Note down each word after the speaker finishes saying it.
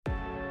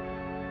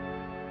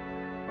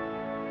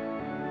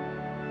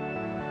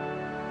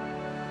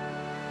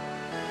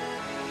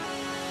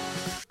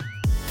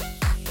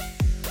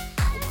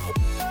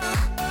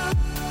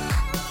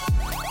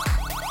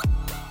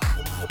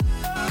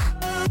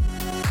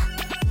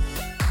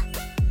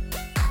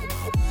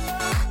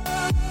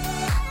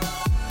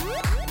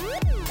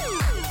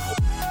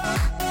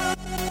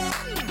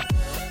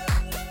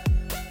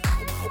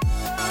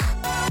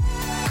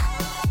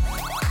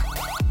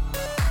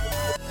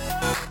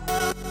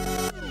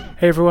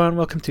Hey everyone,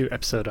 welcome to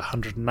episode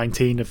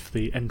 119 of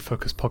the End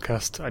Focus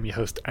podcast. I'm your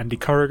host, Andy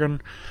Corrigan.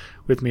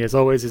 With me as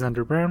always is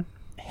Andrew Brown.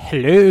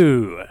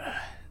 Hello!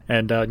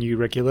 And our new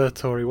regular,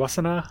 Tori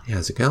Wassenaar.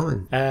 How's it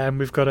going?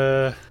 We've got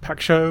a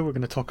packed show. We're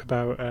going to talk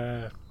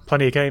about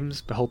plenty of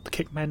games. Behold the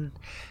Kickmen,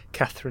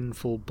 Catherine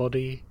Full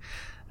Body,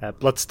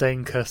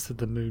 Bloodstain, Curse of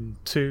the Moon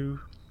 2,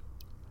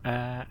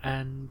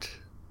 and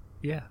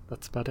yeah,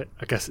 that's about it.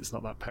 I guess it's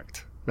not that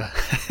packed.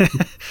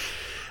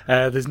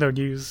 There's no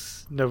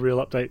news, no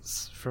real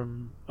updates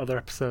from other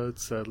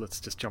episodes, so let's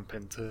just jump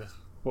into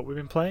what we've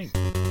been playing.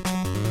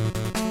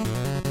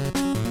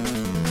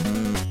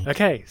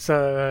 Okay,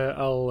 so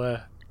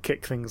I'll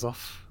kick things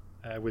off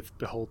with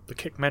Behold the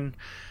Kickmen.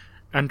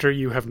 Andrew,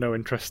 you have no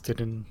interest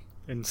in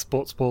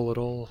sports ball at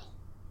all.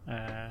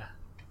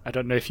 I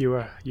don't know if you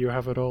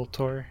have at all,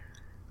 Tori?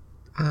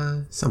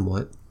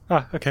 Somewhat.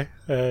 Ah, okay.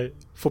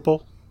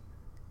 Football?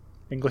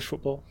 English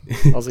football?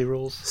 Aussie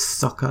rules?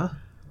 Soccer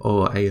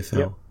or AFL?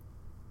 Yep.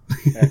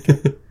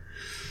 Okay.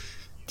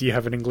 Do you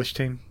have an English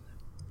team?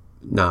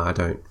 No, I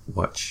don't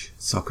watch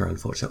soccer,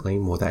 unfortunately.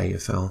 More the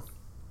AFL.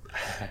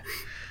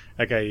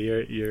 Okay,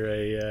 you're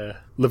a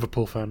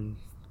Liverpool fan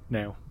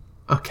now.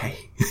 Okay.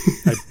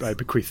 I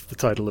bequeath the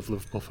title of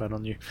Liverpool fan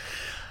on you.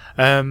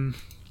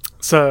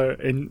 So,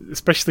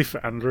 especially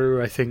for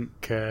Andrew, I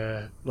think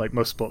like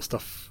most sports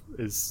stuff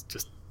is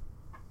just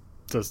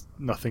does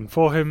nothing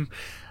for him.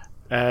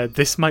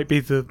 This might be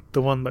the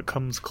one that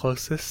comes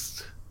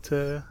closest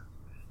to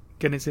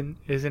getting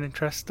his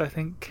interest, I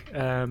think.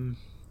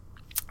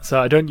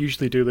 So I don't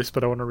usually do this,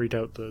 but I want to read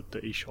out the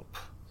eShop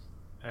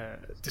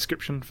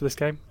description for this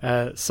game.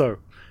 So,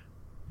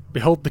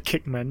 Behold the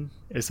Kickmen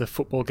is a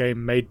football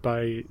game made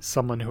by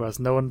someone who has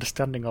no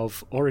understanding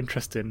of or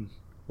interest in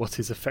what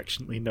is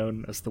affectionately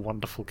known as the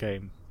wonderful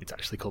game. It's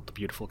actually called the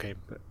beautiful game,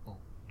 but we'll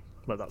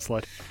let that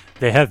slide.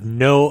 They have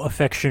no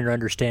affection or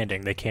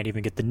understanding. They can't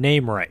even get the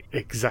name right.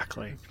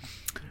 Exactly.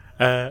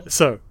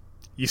 So,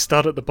 you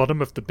start at the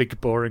bottom of the big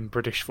boring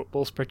British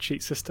football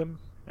spreadsheet system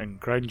and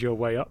grind your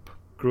way up,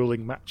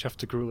 grueling match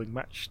after grueling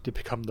match, to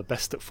become the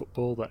best at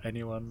football that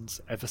anyone's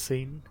ever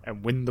seen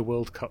and win the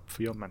World Cup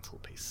for your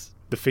mantelpiece.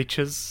 The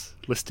features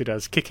listed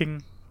as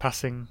kicking,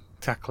 passing,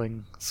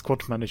 tackling,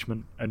 squad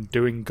management, and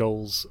doing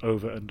goals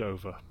over and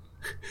over.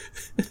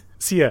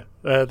 So yeah,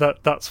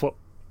 that's what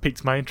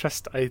piqued my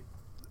interest. I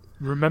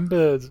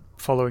remember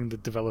following the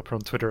developer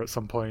on Twitter at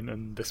some point,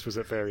 and this was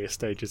at various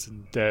stages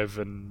in dev,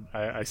 and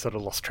I sort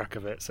of lost track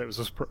of it, so it was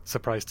a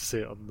surprise to see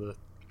it on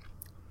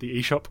the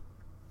eShop.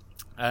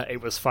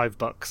 It was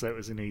 $5, so it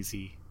was an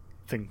easy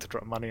thing to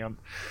drop money on.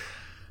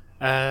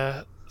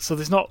 So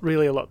there's not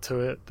really a lot to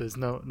it. There's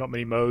not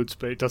many modes,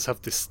 but it does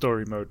have this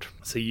story mode.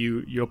 So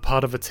you're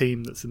part of a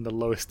team that's in the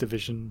lowest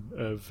division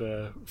of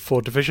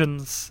 4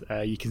 divisions.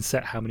 You can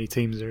set how many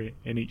teams are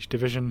in each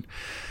division,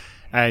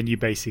 and you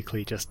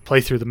basically just play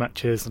through the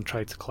matches and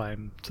try to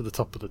climb to the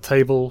top of the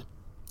table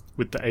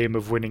with the aim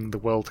of winning the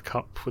World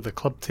Cup with a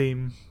club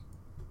team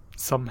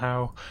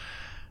somehow.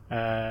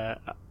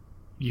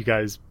 You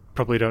guys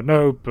probably don't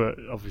know, but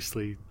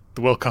obviously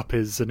the World Cup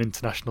is an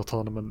international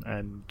tournament,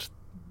 and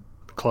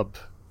club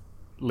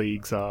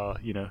leagues are,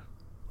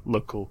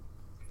 local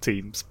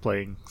teams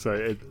playing,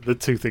 so the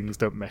two things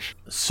don't mesh.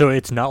 So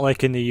it's not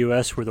like in the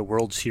US where the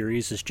World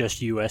Series is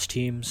just US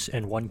teams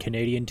and one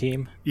Canadian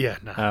team? Yeah,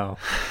 no.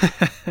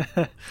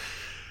 Oh.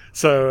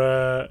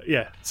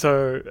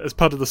 So as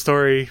part of the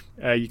story,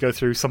 you go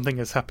through something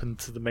has happened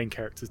to the main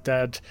character's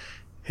dad.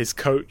 His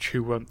coach,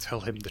 who won't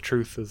tell him the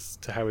truth as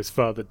to how his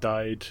father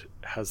died,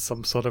 has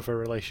some sort of a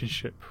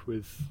relationship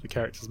with the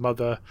character's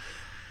mother.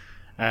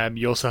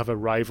 You also have a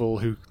rival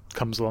who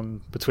comes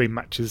along between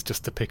matches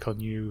just to pick on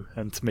you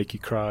and to make you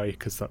cry,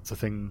 because that's a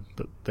thing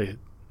that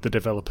the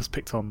developers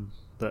picked on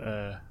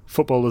that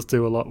footballers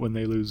do a lot when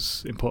they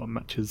lose important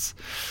matches.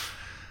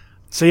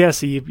 So yeah,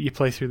 so you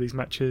play through these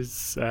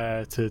matches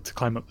to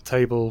climb up the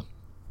table.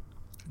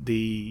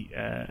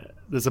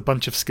 There's a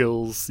bunch of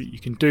skills that you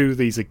can do.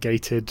 These are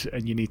gated,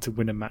 and you need to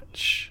win a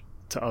match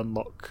to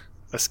unlock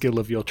a skill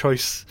of your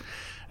choice.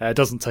 It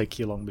doesn't take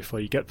you long before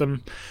you get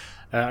them.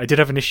 I did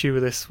have an issue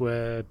with this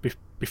where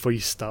before you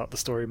start the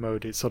story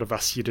mode, it sort of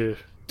asks you to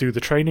do the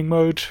training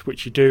mode,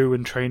 which you do,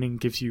 and training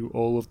gives you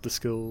all of the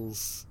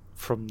skills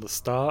from the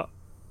start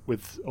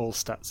with all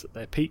stats at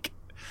their peak.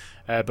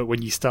 But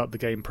when you start the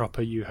game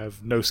proper, you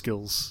have no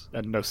skills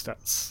and no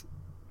stats.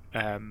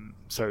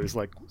 So it's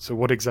like, so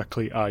what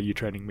exactly are you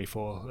training me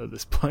for at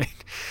this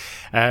point?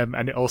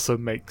 And it also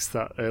makes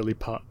that early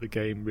part of the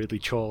game really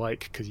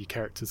chore-like, because your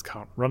characters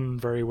can't run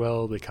very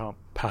well, they can't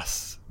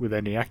pass with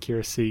any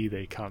accuracy,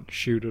 they can't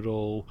shoot at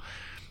all.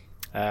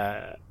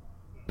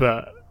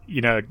 But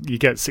you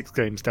get 6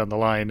 games down the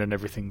line and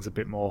everything's a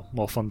bit more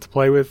fun to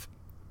play with.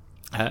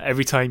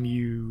 Every time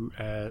you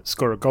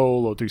score a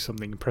goal or do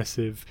something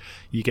impressive,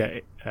 you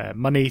get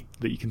money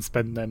that you can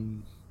spend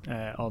then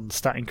on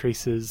stat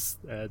increases.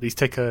 These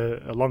take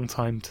a long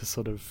time to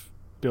sort of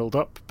build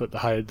up, but the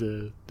higher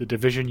the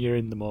division you're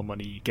in, the more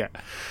money you get.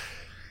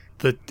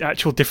 The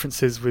actual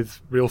differences with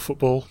real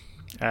football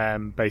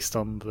based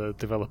on the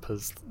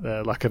developers'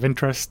 lack of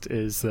interest,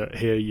 is that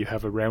here you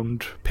have a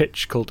round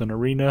pitch called an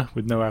arena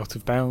with no out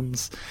of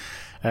bounds.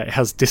 It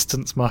has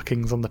distance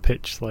markings on the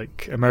pitch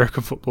like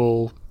American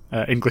football.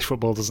 English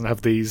football doesn't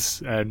have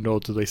these, nor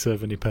do they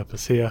serve any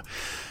purpose here.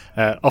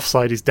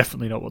 Offside is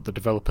definitely not what the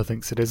developer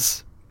thinks it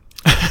is.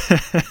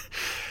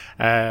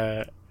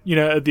 At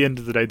the end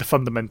of the day, the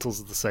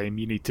fundamentals are the same.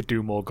 You need to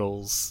do more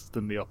goals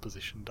than the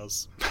opposition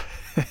does.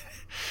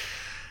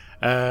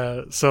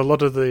 So a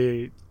lot of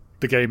the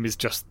game is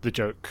just the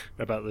joke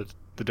about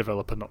the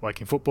developer not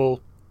liking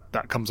football.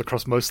 That comes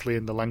across mostly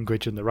in the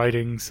language and the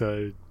writing.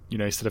 So,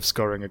 instead of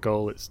scoring a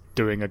goal, it's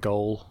doing a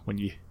goal. When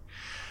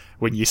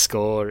you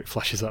score, it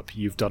flashes up,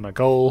 you've done a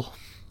goal.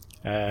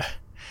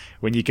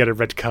 When you get a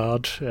red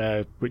card,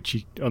 which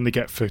you only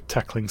get for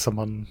tackling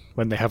someone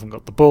when they haven't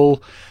got the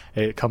ball,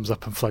 it comes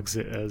up and flags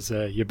it as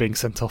you're being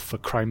sent off for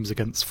crimes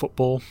against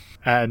football.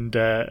 And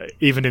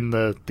even in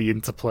the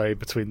interplay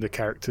between the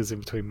characters in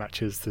between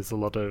matches, there's a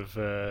lot of,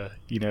 the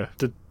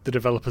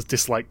developer's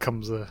dislike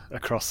comes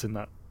across in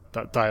that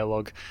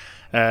dialogue.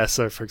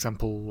 So, for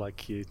example,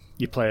 like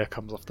your player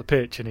comes off the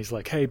pitch and he's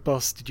like, "Hey,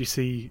 boss, did you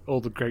see all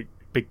the great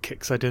big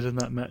kicks I did in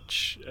that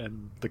match?"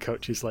 And the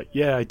coach is like,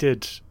 "Yeah, I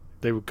did.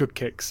 They were good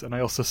kicks, and I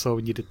also saw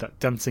when you did that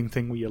dancing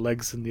thing with your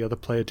legs and the other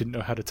player didn't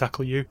know how to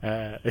tackle you."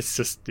 It's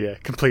just,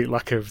 complete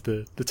lack of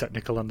the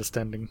technical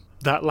understanding.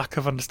 That lack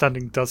of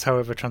understanding does,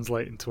 however,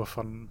 translate into a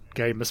fun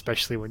game,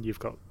 especially when you've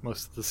got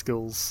most of the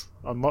skills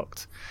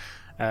unlocked.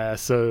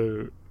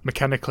 So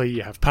mechanically,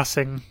 you have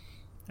passing.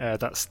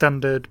 That's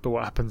standard, but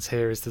what happens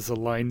here is there's a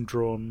line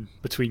drawn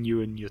between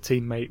you and your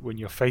teammate when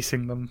you're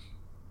facing them.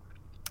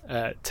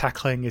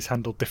 Tackling is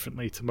handled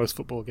differently to most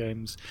football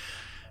games.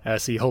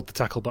 So you hold the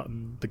tackle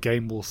button, the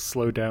game will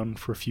slow down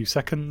for a few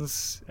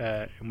seconds,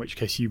 in which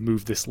case you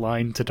move this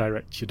line to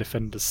direct your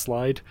defender's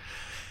slide.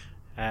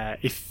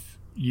 If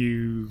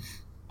you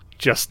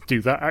just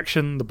do that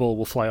action, the ball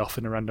will fly off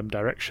in a random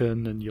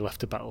direction and you'll have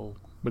to battle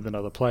with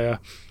another player.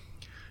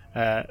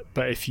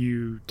 But if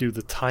you do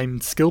the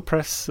timed skill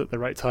press at the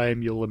right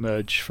time, you'll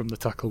emerge from the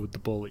tackle with the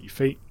ball at your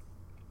feet.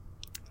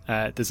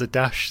 There's a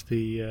dash.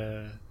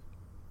 The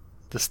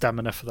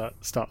stamina for that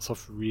starts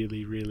off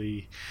really,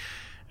 really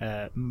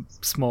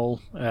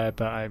small,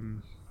 but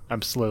I'm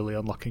slowly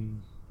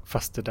unlocking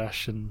faster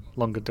dash and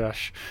longer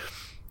dash.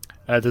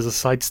 There's a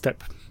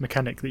sidestep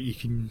mechanic that you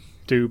can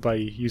do by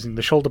using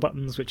the shoulder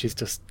buttons, which is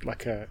just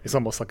it's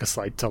almost like a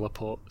side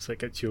teleport, so it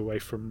gets you away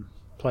from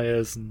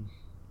players and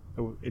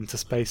into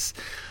space.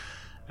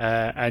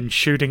 And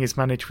shooting is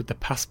managed with the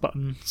pass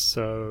button,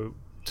 so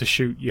to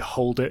shoot you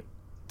hold it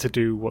to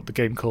do what the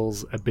game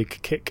calls a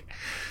big kick.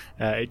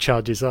 It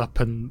charges up,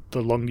 and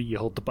the longer you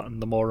hold the button,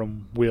 the more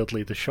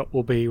unwieldy the shot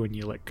will be when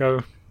you let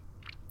go.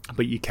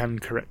 But you can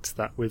correct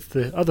that with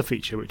the other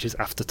feature, which is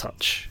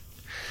aftertouch.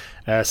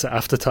 So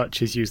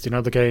aftertouch is used in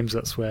other games.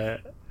 That's where,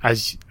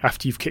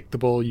 after you've kicked the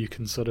ball, you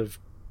can sort of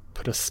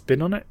put a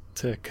spin on it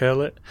to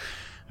curl it.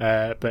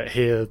 But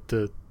here,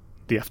 the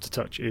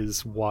aftertouch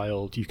is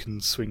wild. You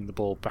can swing the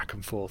ball back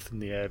and forth in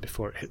the air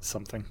before it hits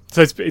something.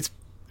 So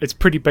it's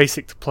pretty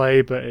basic to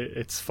play, but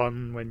it's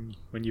fun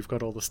when you've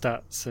got all the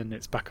stats and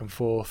it's back and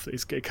forth.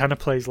 It kind of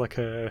plays like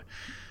a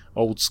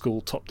old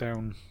school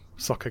top-down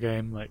soccer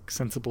game, like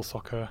sensible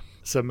soccer.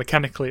 So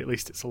mechanically, at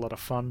least, it's a lot of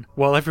fun.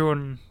 While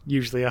everyone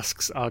usually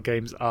asks, are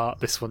games art,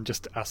 this one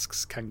just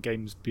asks, can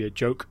games be a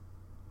joke?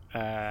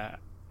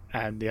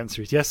 And the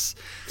answer is yes.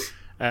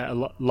 A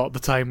lot of the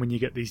time when you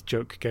get these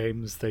joke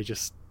games, they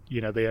just,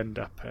 they end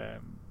up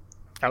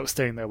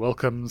outstaying their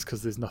welcomes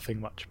because there's nothing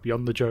much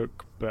beyond the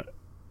joke. But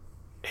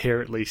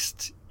here, at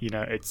least,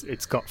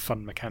 it's got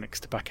fun mechanics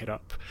to back it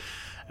up.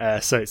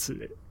 So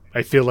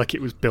I feel like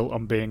it was built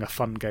on being a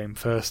fun game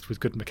first with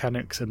good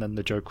mechanics, and then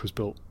the joke was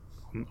built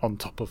on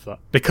top of that.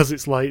 Because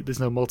it's light, there's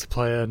no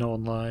multiplayer, no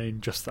online,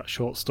 just that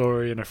short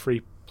story and a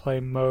free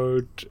playing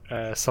mode.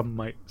 Some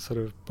might sort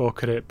of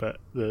balk at it, but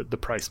the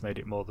price made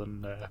it more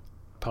than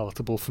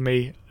palatable for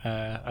me.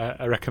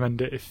 I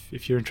recommend it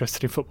if you're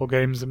interested in football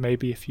games, and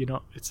maybe if you're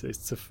not,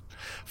 it's a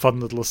fun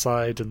little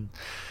aside and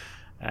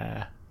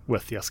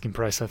worth the asking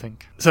price, I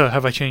think. So,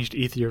 have I changed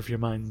either of your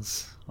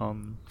minds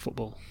on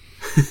football?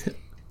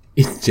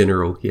 In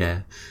general,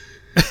 yeah.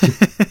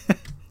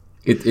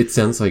 It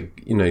sounds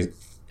like,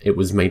 it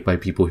was made by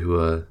people who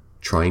are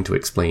trying to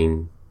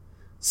explain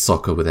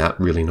soccer without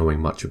really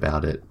knowing much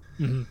about it.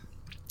 Mm-hmm.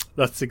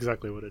 That's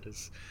exactly what it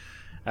is.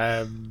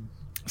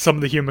 Some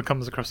of the humour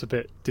comes across a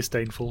bit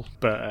disdainful,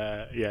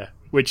 but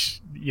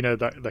which,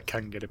 that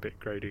can get a bit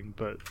grating,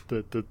 but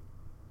the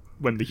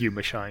when the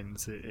humour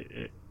shines,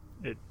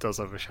 it does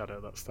overshadow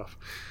that stuff.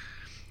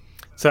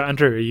 So,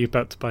 Andrew, are you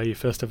about to buy your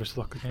first ever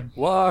soccer game?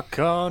 Walk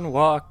on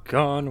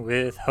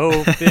with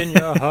hope in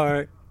your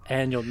heart,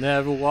 and you'll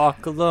never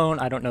walk alone.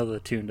 I don't know the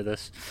tune to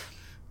this.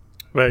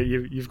 Well,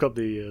 you've got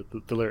the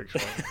lyrics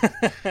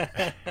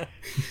right.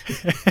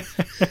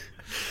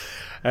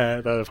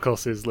 That, of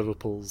course, is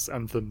Liverpool's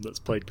anthem that's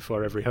played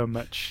before every home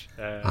match.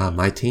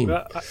 My team.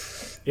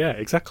 Yeah,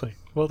 exactly.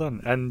 Well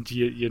done. And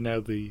you're now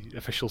the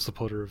official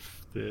supporter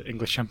of the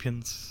English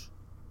champions.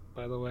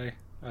 by the way.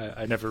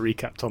 I never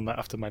recapped on that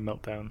after my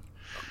meltdown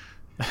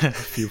a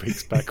few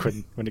weeks back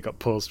when it got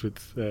paused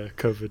with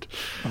COVID.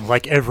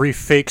 Like every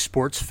fake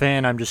sports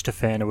fan, I'm just a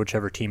fan of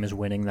whichever team is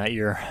winning that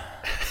year.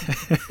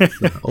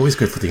 Always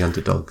go for the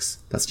underdogs.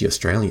 That's the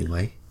Australian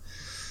way.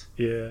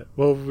 Yeah,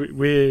 well,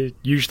 we're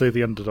usually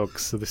the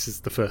underdogs, so this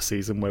is the first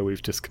season where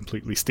we've just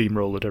completely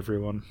steamrolled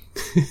everyone.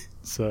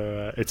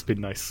 So it's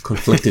been nice.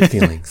 Conflicted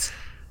feelings.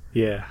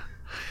 Yeah.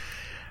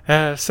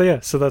 So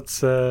that's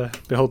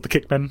Behold the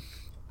Kickmen.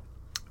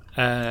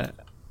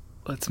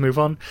 Let's move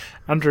on.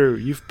 Andrew,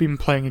 you've been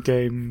playing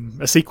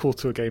a sequel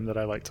to a game that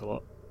I liked a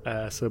lot.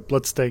 So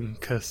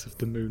Bloodstained Curse of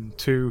the Moon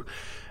 2.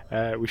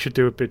 We should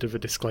do a bit of a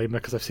disclaimer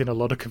because I've seen a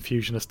lot of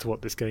confusion as to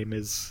what this game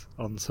is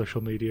on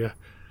social media.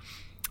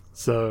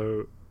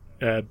 So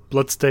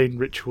Bloodstained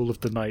Ritual of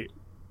the Night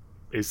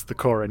is the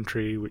core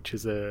entry, which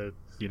is the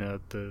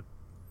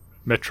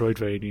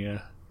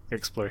Metroidvania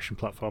exploration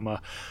platformer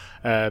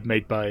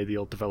made by the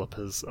old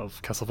developers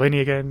of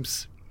Castlevania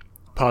games.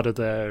 Part of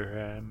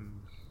their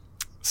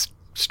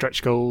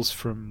stretch goals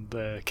from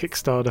the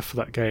Kickstarter for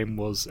that game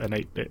was an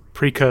 8-bit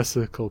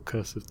precursor called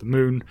Curse of the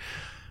Moon,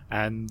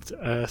 and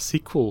a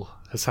sequel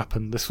has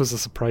happened. This was a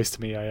surprise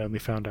to me. I only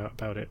found out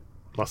about it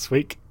last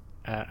week.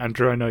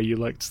 Andrew, I know you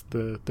liked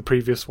the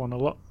previous one a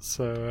lot,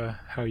 so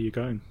how are you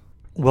going?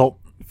 Well,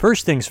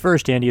 first things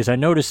first, Andy, is I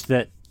noticed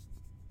that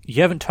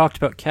you haven't talked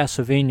about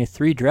Castlevania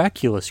 3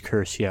 Dracula's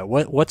Curse yet.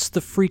 What's the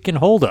freaking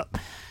holdup?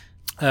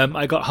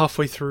 I got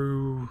halfway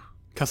through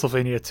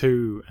Castlevania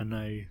 2 and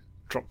I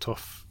dropped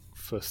off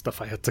for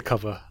stuff I had to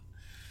cover.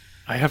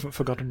 I haven't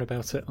forgotten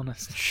about it,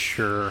 honestly.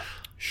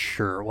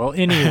 Sure. Well,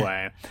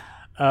 anyway,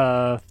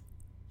 I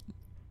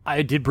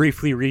did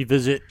briefly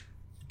revisit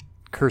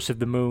Curse of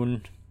the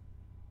Moon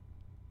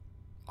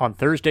on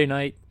Thursday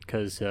night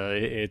because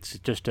it's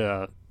just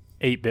a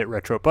 8-bit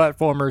retro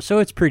platformer, so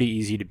it's pretty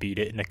easy to beat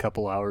it in a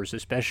couple hours,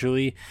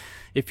 especially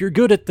if you're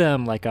good at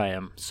them like I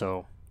am.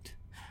 So,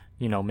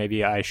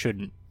 maybe I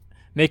shouldn't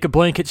make a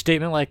blanket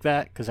statement like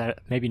that, because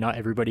maybe not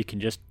everybody can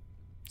just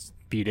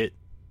beat it,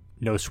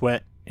 no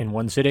sweat, in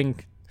one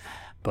sitting,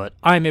 but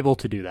I'm able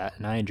to do that,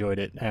 and I enjoyed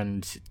it.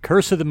 And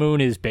Curse of the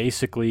Moon is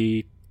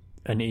basically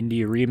an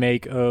indie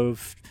remake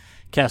of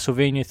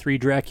Castlevania 3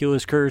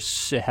 Dracula's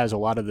Curse. It has a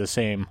lot of the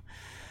same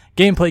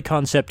gameplay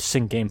concepts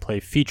and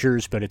gameplay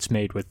features, but it's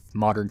made with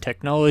modern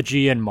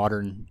technology and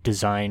modern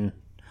design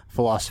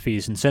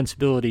philosophies and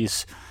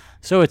sensibilities,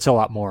 so it's a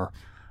lot more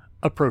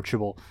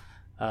approachable.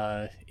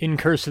 In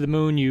Curse of the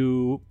Moon,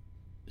 you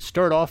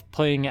start off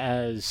playing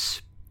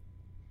as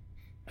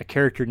a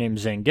character named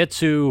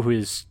Zangetsu, who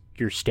is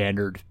your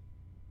standard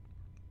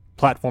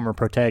platformer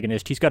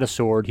protagonist. He's got a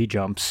sword, he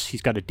jumps,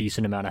 he's got a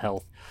decent amount of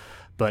health.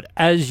 But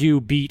as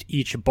you beat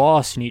each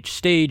boss in each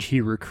stage,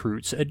 he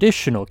recruits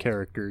additional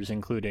characters,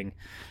 including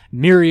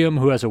Miriam,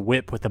 who has a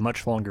whip with a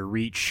much longer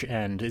reach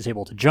and is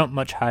able to jump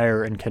much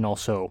higher and can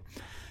also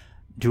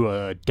do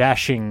a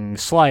dashing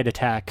slide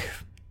attack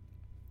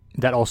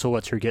that also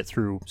lets her get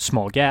through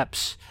small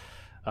gaps.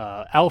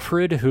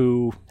 Alfred,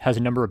 who has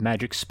a number of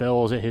magic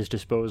spells at his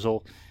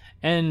disposal,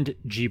 and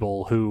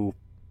Jeeble, who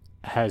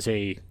has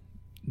a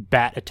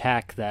bat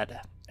attack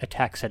that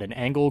attacks at an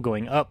angle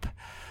going up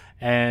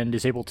and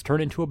is able to turn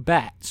into a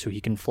bat, so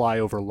he can fly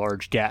over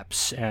large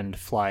gaps and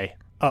fly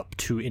up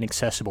to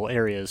inaccessible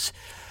areas.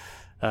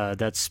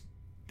 That's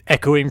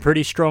echoing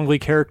pretty strongly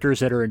characters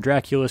that are in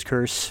Dracula's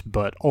Curse,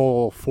 but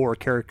all 4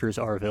 characters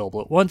are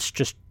available at once.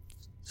 Just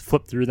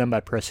flip through them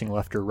by pressing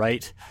left or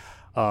right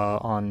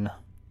on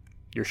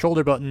your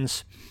shoulder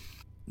buttons.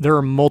 There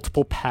are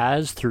multiple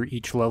paths through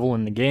each level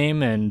in the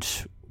game, and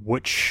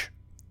which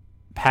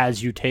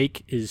paths you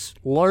take is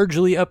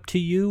largely up to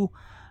you.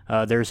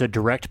 There's a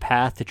direct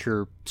path that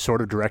you're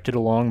sort of directed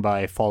along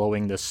by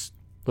following this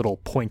little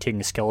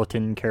pointing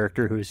skeleton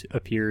character who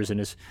appears and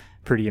is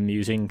pretty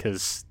amusing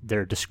because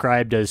they're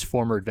described as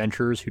former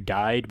adventurers who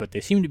died, but they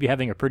seem to be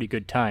having a pretty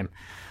good time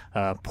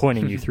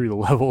pointing you through the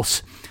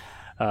levels.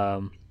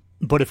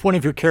 But if one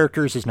of your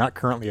characters is not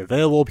currently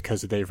available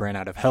because they've ran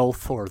out of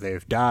health or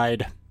they've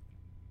died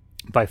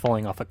by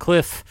falling off a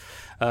cliff,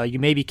 you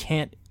maybe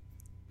can't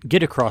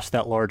get across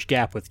that large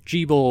gap with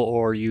Jeeble,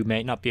 or you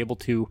may not be able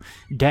to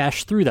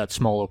dash through that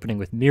small opening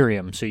with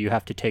Miriam, so you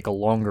have to take a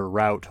longer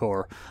route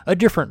or a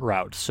different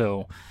route.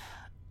 So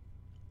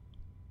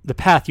the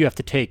path you have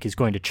to take is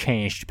going to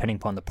change depending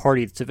upon the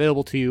party that's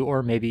available to you,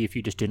 or maybe if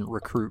you just didn't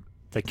recruit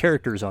the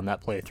characters on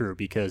that playthrough,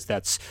 because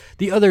that's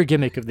the other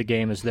gimmick of the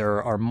game, is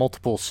there are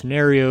multiple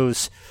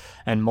scenarios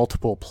and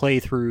multiple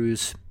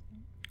playthroughs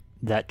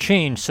that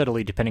change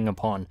subtly depending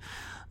upon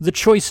the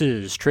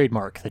choices,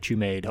 trademark, that you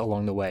made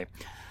along the way.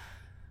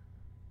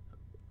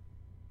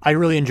 I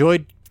really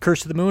enjoyed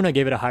Curse of the Moon. I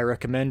gave it a high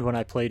recommend when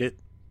I played it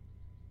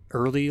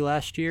early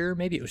last year.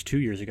 Maybe it was 2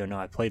 years ago now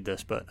I played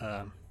this, but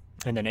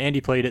and then Andy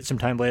played it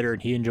sometime later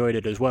and he enjoyed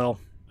it as well.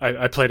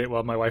 I played it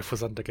while my wife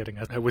was under getting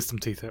her wisdom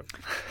teeth out.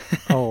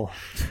 Oh,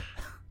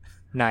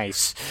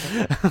 nice.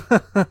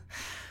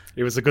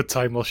 It was a good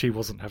time while she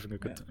wasn't having a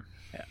good time.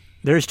 Yeah.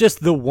 There's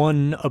just the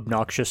one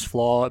obnoxious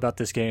flaw about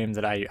this game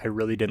that I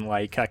really didn't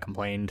like. I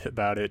complained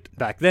about it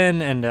back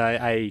then, and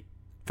I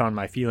found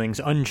my feelings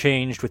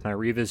unchanged with my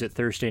revisit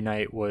Thursday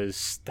night,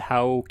 was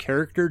how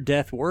character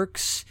death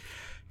works.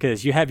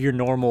 Because you have your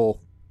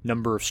normal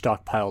number of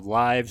stockpiled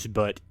lives,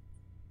 but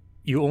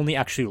you only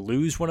actually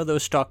lose one of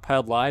those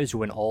stockpiled lives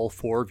when all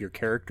 4 of your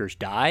characters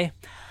die.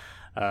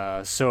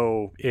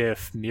 So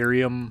if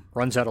Miriam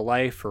runs out of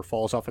life or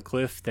falls off a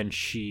cliff, then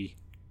she,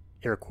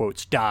 air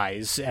quotes,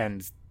 dies,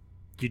 and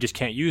you just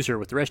can't use her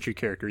with the rest of your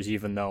characters,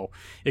 even though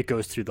it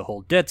goes through the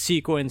whole death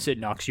sequence. It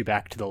knocks you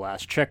back to the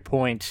last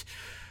checkpoint.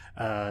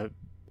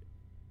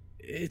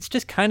 It's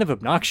just kind of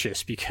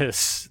obnoxious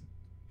because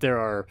there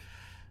are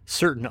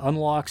certain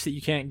unlocks that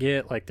you can't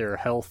get, like there are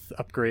health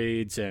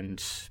upgrades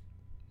and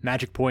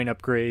magic point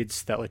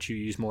upgrades that let you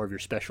use more of your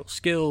special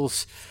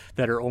skills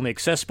that are only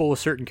accessible with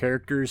certain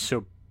characters.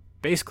 So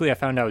basically I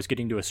found I was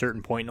getting to a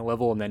certain point in a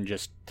level and then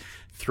just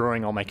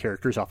throwing all my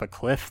characters off a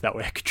cliff. That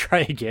way I could try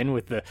again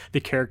with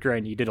the character I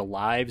needed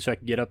alive so I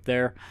could get up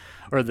there.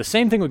 Or the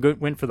same thing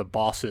went for the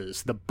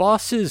bosses. The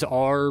bosses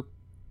are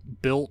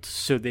built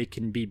so they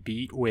can be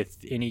beat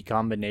with any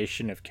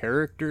combination of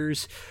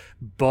characters,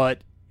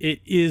 but it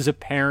is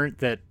apparent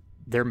that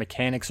their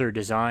mechanics are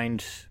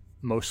designed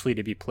mostly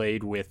to be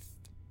played with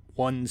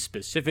one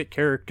specific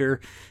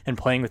character, and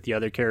playing with the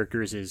other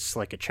characters is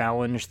like a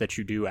challenge that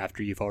you do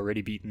after you've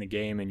already beaten the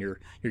game and you're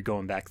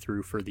going back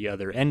through for the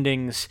other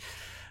endings.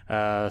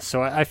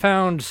 So I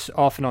found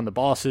often on the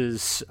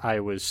bosses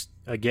I was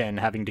again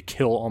having to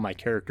kill all my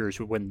characters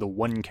when the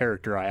one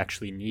character I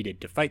actually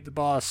needed to fight the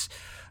boss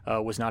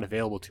was not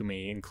available to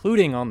me,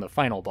 including on the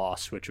final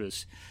boss, which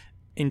was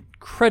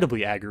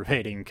incredibly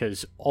aggravating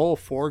because all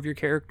 4 of your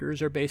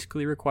characters are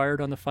basically required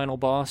on the final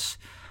boss.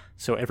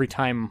 So every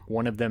time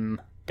one of them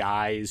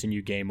dies and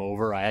you game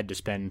over, I had to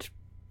spend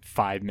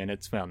 5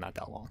 minutes, well, not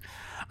that long.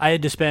 I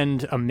had to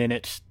spend a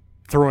minute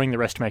throwing the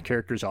rest of my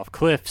characters off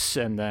cliffs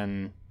and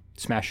then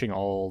smashing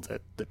all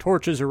the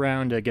torches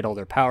around to get all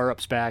their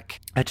power-ups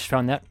back. I just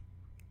found that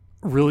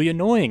really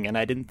annoying, and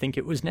I didn't think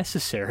it was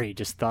necessary.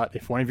 Just thought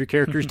if one of your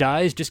characters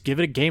dies, just give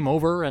it a game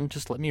over and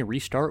just let me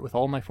restart with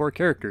all my 4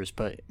 characters.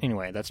 But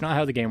anyway, that's not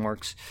how the game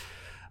works.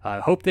 I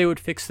hope they would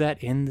fix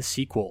that in the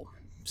sequel.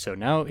 So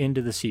now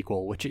into the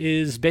sequel, which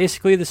is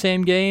basically the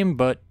same game,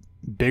 but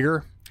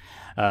bigger.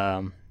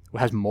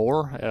 Has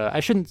more. I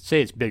shouldn't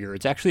say it's bigger.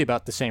 It's actually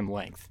about the same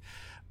length,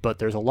 but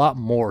there's a lot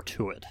more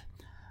to it.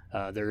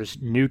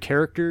 There's new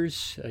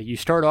characters. You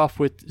start off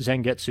with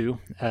Zangetsu,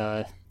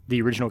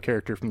 the original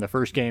character from the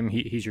first game.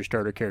 He's your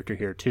starter character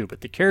here too, but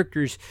the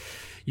characters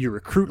you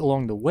recruit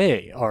along the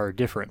way are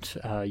different.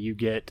 You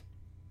get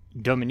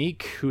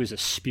Dominique, who is a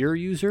spear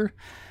user,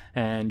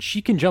 and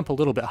she can jump a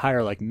little bit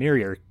higher like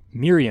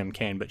Miriam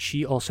can, but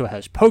she also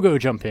has pogo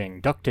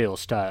jumping, DuckTales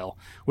style,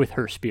 with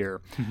her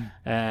spear. Mm-hmm.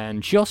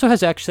 And she also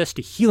has access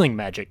to healing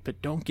magic,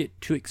 but don't get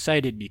too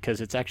excited because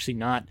it's actually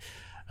not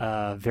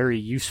very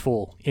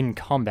useful in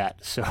combat.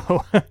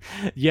 So,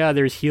 yeah,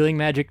 there's healing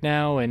magic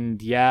now,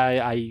 and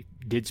yeah, I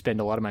did spend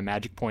a lot of my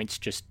magic points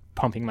just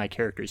pumping my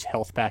character's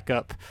health back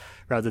up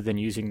rather than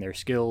using their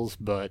skills,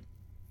 but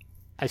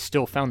I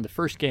still found the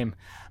first game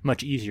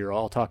much easier.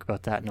 I'll talk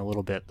about that in a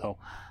little bit, though.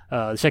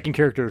 The second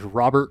character is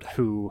Robert,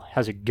 who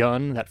has a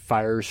gun that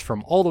fires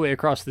from all the way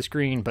across the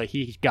screen, but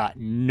he's got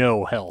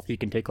no health. He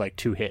can take like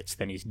 2 hits,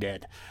 then he's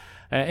dead.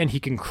 And he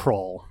can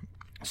crawl.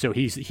 So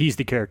he's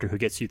the character who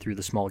gets you through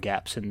the small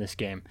gaps in this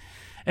game.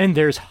 And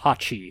there's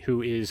Hachi,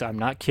 who is, I'm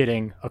not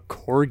kidding, a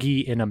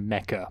corgi in a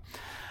mecha.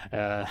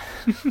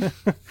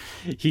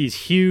 He's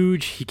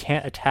huge. He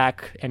can't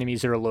attack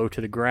enemies that are low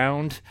to the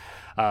ground,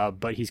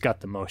 but he's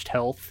got the most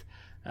health.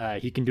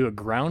 He can do a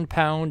ground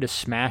pound to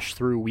smash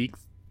through weak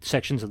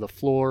sections of the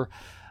floor.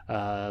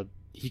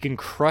 He can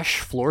crush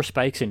floor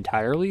spikes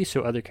entirely,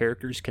 so other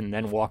characters can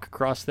then walk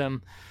across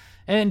them.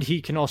 And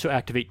he can also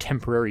activate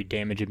temporary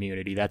damage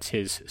immunity. That's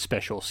his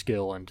special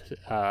skill, and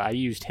I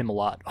used him a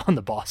lot on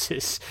the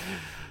bosses.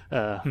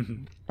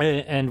 And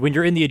when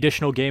you're in the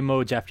additional game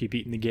modes after you've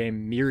beaten the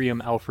game,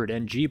 Miriam, Alfred,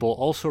 and Jeeble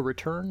also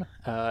return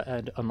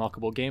at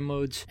unlockable game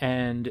modes.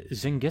 And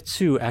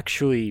Zangetsu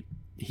actually,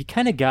 he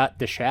kind of got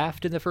the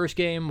shaft in the first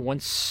game.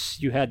 Once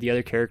you had the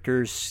other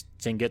characters,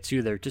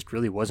 Zangetsu, there just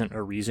really wasn't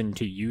a reason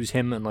to use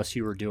him unless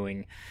you were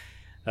doing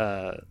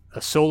a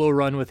solo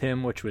run with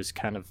him, which was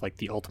kind of like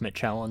the ultimate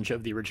challenge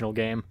of the original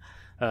game.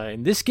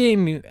 In this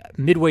game,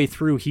 midway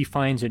through, he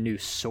finds a new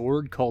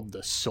sword called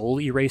the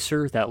Soul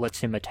Eraser that lets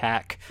him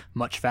attack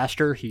much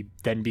faster. He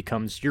then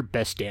becomes your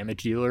best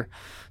damage dealer.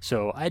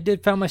 So I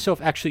found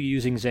myself actually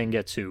using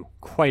Zangetsu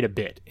quite a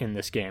bit in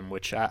this game,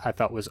 which I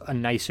thought was a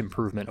nice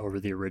improvement over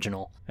the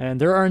original.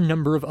 And there are a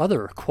number of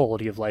other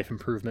quality of life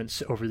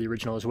improvements over the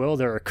original as well.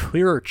 There are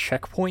clearer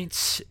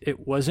checkpoints.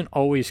 It wasn't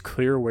always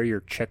clear where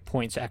your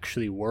checkpoints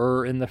actually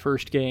were in the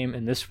first game.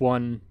 In this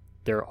one,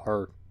 there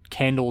are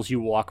candles you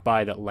walk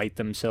by that light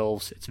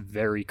themselves. It's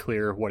very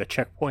clear what a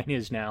checkpoint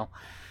is now.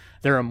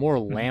 There are more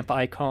lamp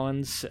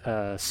icons.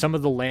 Some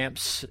of the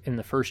lamps in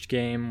the first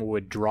game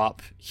would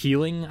drop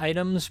healing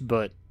items,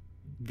 but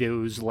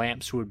those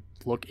lamps would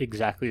look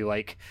exactly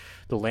like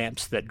the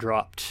lamps that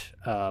dropped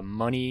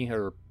money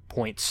or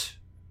points,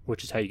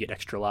 which is how you get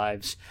extra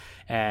lives,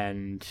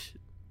 and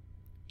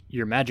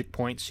your magic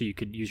points so you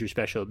could use your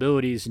special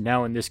abilities.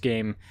 Now in this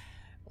game,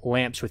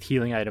 lamps with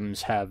healing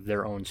items have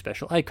their own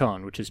special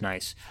icon, which is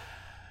nice.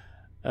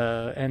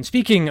 And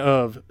speaking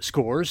of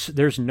scores,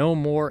 there's no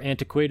more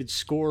antiquated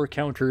score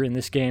counter in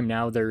this game.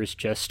 Now there's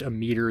just a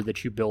meter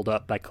that you build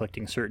up by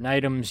collecting certain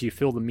items. You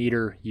fill the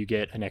meter, you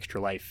get an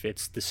extra life.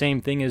 It's the same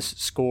thing as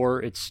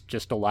score, it's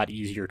just a lot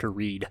easier to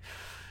read,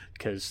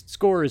 because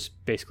score is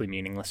basically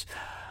meaningless.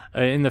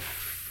 In the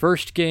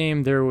first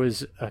game, there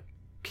was a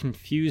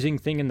confusing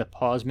thing in the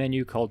pause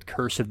menu called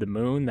Curse of the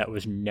Moon that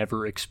was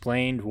never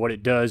explained. What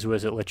it does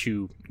was it lets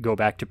you go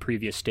back to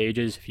previous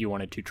stages if you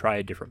wanted to try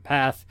a different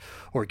path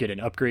or get an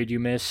upgrade you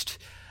missed.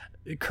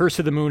 Curse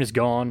of the Moon is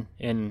gone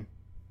in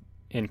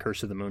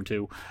Curse of the Moon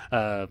 2.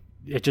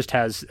 It just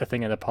has a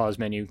thing in the pause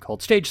menu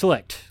called Stage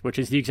Select, which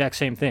is the exact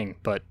same thing,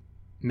 but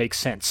makes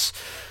sense.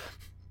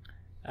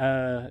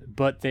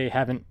 But they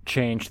haven't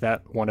changed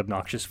that one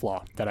obnoxious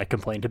flaw that I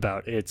complained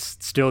about. It's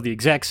still the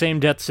exact same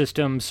death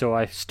system, so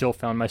I still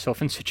found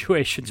myself in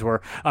situations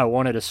where I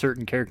wanted a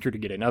certain character to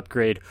get an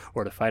upgrade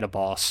or to fight a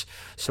boss,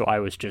 so I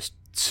was just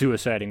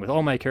suiciding with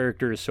all my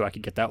characters so I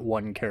could get that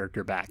one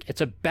character back.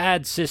 It's a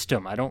bad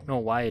system. I don't know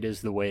why it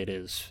is the way it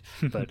is,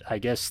 but I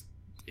guess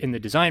in the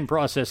design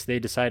process they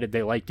decided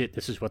they liked it.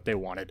 This is what they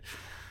wanted.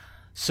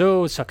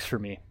 So it sucks for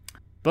me.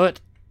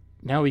 But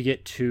now we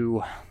get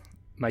to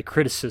my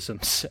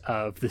criticisms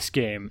of this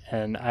game,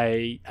 and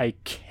I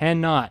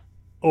cannot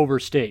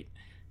overstate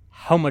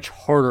how much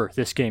harder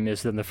this game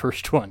is than the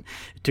first one.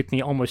 It took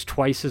me almost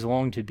twice as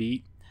long to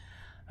beat.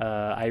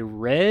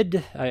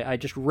 I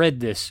just read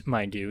this,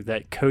 mind you,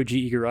 that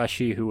Koji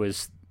Igarashi, who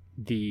was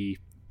the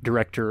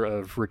director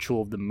of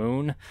Ritual of the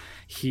Moon,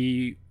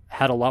 he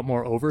had a lot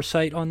more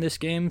oversight on this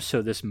game,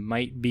 so this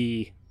might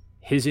be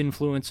his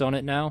influence on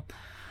it now.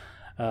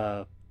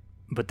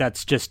 But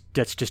that's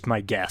just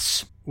my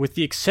guess. With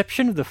the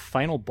exception of the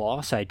final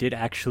boss, I did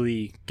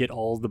actually get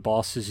all the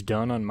bosses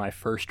done on my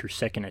first or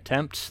second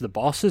attempt. The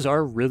bosses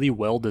are really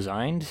well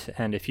designed,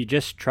 and if you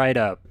just try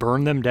to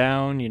burn them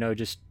down,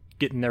 just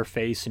get in their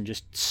face and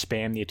just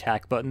spam the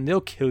attack button, they'll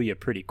kill you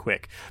pretty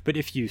quick. But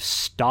if you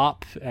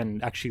stop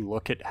and actually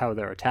look at how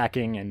they're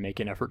attacking and make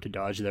an effort to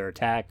dodge their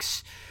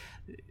attacks,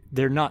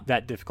 they're not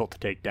that difficult to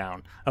take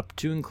down, up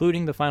to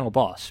including the final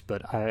boss.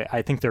 But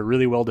I think they're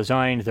really well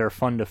designed, they're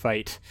fun to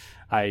fight.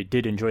 I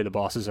did enjoy the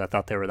bosses, I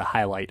thought they were the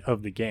highlight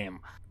of the game.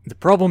 The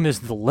problem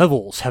is the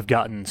levels have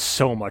gotten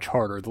so much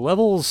harder. The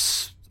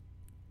levels,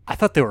 I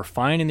thought they were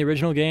fine in the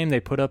original game. They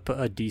put up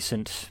a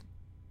decent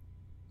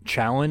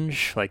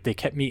challenge, like they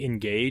kept me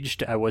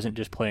engaged. I wasn't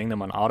just playing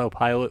them on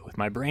autopilot with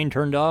my brain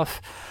turned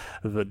off,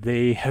 but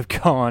they have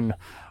gone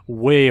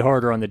way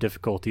harder on the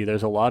difficulty.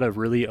 There's a lot of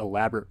really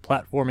elaborate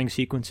platforming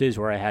sequences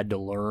where I had to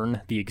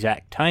learn the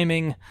exact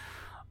timing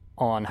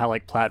on how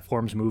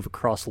platforms move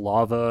across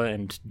lava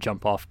and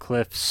jump off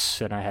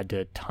cliffs, and I had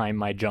to time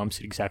my jumps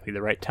at exactly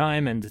the right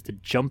time, and the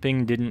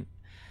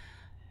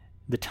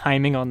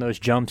timing on those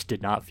jumps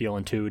did not feel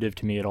intuitive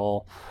to me at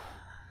all.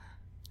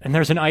 And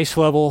there's an ice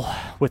level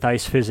with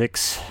ice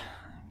physics.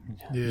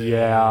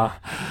 Yeah.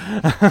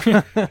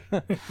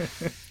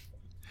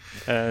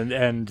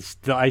 and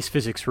the ice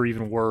physics were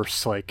even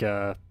worse.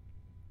 Hachi,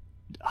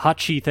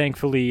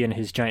 thankfully, in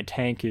his giant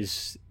tank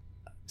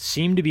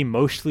seemed to be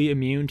mostly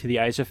immune to the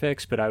ice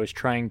effects, but I was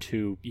trying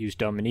to use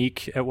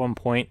Dominique at one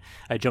point.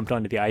 I jumped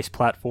onto the ice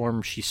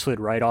platform. She slid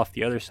right off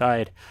the other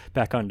side,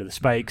 back onto the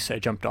spikes. I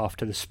jumped off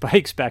to the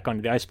spikes, back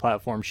onto the ice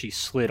platform. She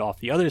slid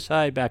off the other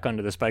side, back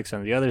onto the spikes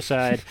on the other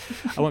side.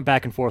 I went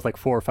back and forth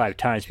 4 or 5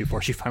 times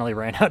before she finally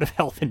ran out of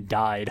health and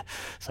died.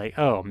 It's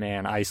oh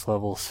man, ice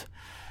levels.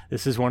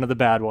 This is one of the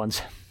bad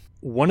ones.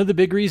 One of the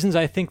big reasons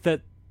I think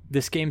that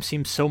this game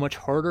seems so much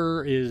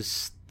harder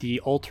is the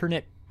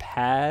alternate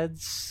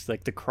paths,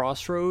 the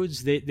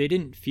crossroads. They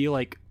didn't feel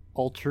like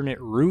alternate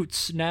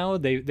routes now.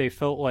 They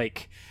felt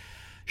like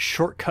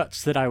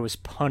shortcuts that I was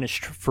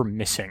punished for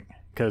missing,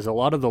 because a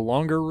lot of the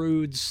longer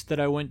routes that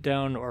I went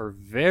down are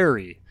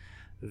very,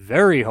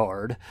 very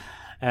hard,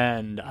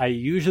 and I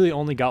usually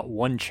only got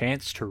one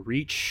chance to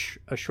reach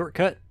a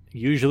shortcut,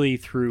 usually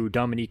through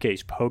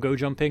Dominique's pogo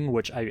jumping,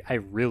 which I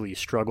really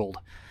struggled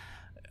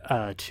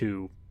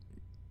to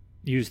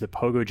use the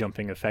pogo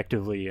jumping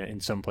effectively in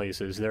some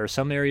places. There are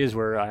some areas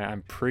where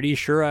I'm pretty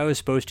sure I was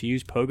supposed to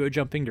use pogo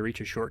jumping to reach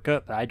a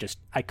shortcut, but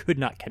I could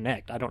not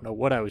connect. I don't know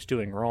what I was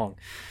doing wrong.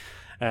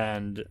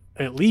 And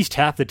at least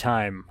half the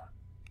time,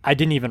 I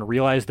didn't even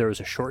realize there was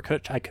a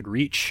shortcut I could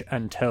reach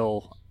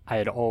until I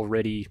had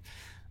already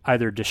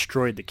either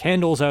destroyed the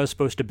candles I was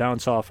supposed to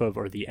bounce off of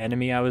or the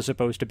enemy I was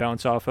supposed to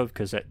bounce off of,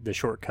 because the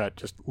shortcut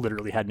just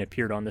literally hadn't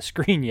appeared on the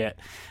screen yet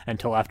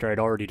until after I'd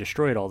already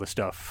destroyed all the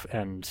stuff,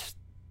 and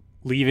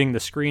leaving the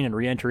screen and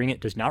re-entering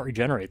it does not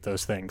regenerate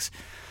those things.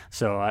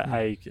 So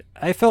I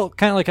felt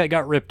kind of like I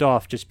got ripped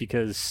off just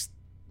because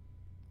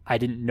I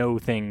didn't know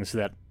things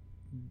that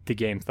the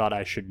game thought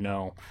I should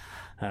know.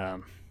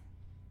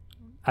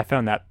 I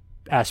found that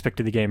aspect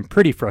of the game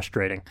pretty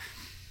frustrating.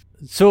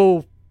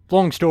 So,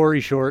 long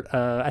story short,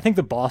 I think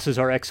the bosses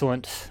are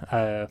excellent,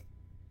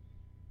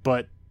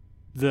 but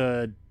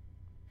the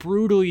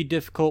brutally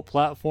difficult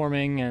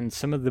platforming and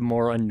some of the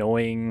more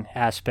annoying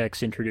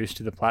aspects introduced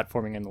to the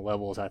platforming and the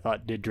levels, I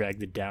thought did drag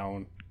the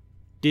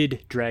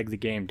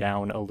game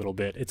down a little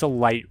bit. It's a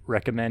light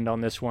recommend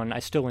on this one. I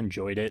still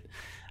enjoyed it.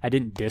 I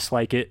didn't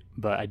dislike it,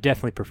 but I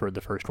definitely preferred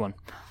the first one.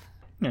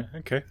 Yeah,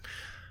 okay.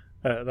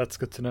 That's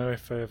good to know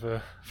if I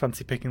ever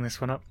fancy picking this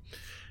one up.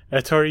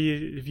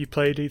 Tori, have you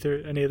played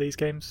any of these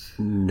games?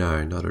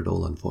 No, not at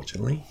all,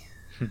 unfortunately.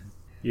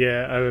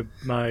 Yeah,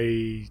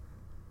 my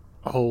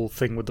whole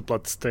thing with the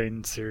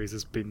Bloodstained series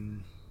has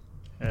been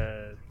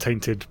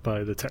tainted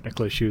by the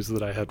technical issues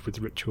that I had with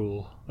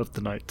Ritual of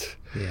the Night.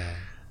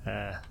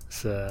 Yeah.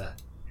 So,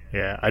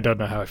 yeah, I don't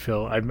know how I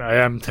feel. I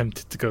am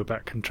tempted to go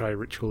back and try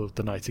Ritual of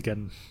the Night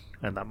again,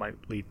 and that might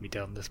lead me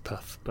down this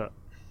path, but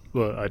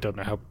well, I don't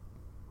know how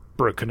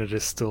broken it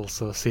is still,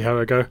 so see how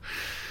I go.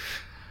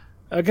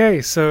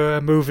 Okay, so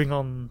moving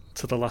on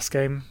to the last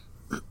game.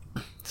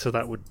 So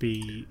that would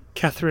be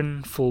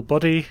Catherine Full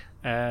Body.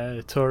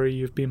 Tori,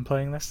 you've been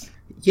playing this?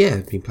 Yeah,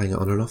 I've been playing it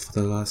on and off for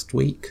the last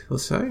week or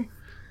so.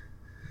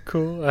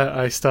 Cool.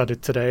 I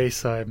started today,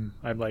 so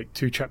I'm like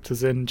 2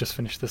 chapters in, just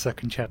finished the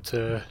 2nd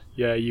chapter.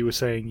 Yeah, you were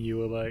saying you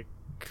were like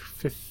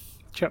 5th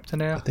chapter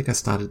now? I think I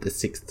started the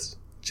 6th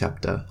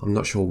chapter. I'm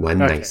not sure when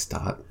they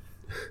start.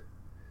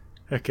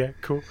 Okay,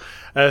 cool.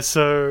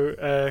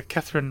 So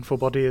Catherine Full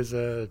Body is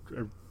a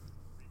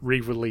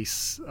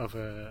re-release of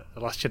a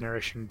Last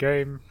Generation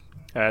game.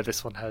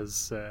 This one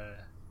has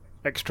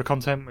extra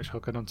content, which I'll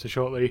get onto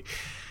shortly.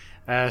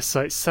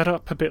 So it's set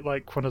up a bit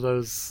like one of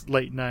those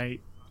late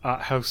night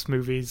art house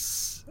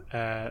movies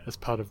as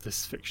part of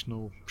this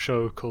fictional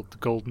show called The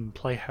Golden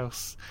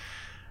Playhouse.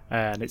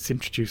 And it's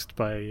introduced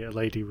by a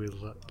lady with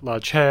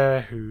large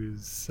hair who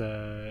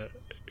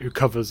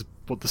covers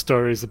what the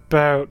story is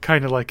about,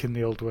 kind of like in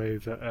the old way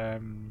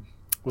that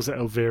was it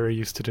Elvira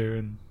used to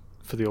do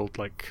for the old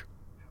like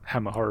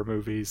Hammer horror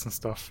movies and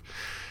stuff.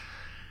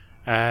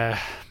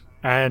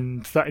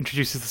 And that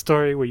introduces the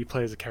story where you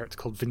play as a character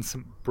called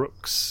Vincent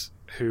Brooks,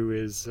 who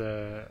is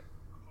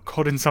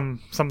caught in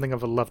something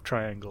of a love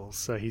triangle.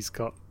 So he's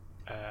got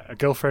a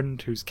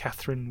girlfriend who's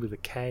Catherine with a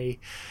K.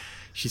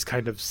 She's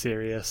kind of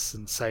serious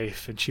and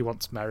safe, and she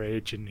wants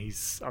marriage, and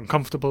he's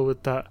uncomfortable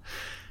with that.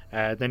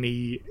 Then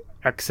he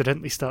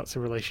accidentally starts a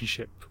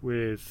relationship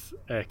with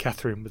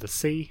Catherine with a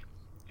C,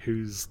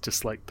 who's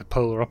just like the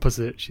polar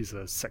opposite. She's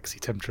a sexy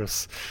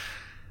temptress.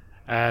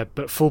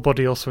 But Full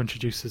Body also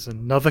introduces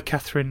another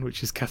Catherine,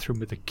 which is Catherine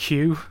with a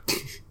Q,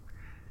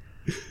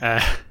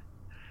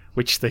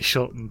 which they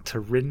shortened to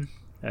Rin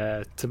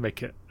to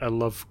make it a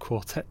love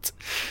quartet.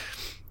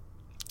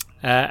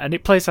 And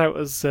it plays out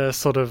as a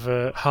sort of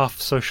a half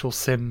social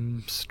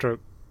sim stroke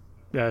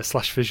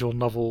slash visual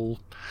novel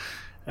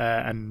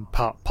and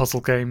part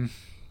puzzle game.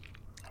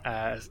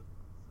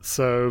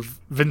 So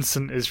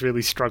Vincent is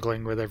really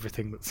struggling with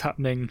everything that's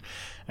happening,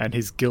 and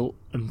his guilt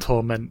and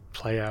torment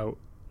play out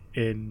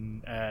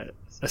in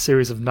a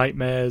series of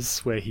nightmares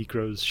where he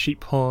grows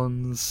sheep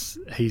horns.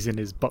 He's in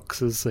his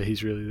boxers, so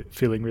he's really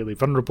feeling really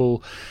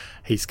vulnerable.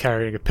 He's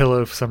carrying a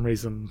pillow for some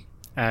reason,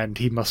 and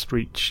he must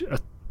reach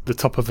the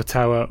top of a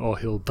tower or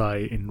he'll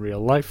die in real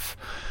life.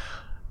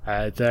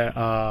 There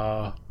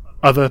are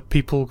other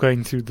people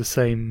going through the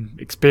same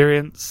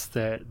experience.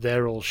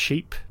 They're all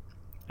sheep,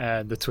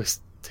 and the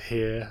twist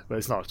here, well,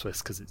 it's not a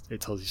twist because it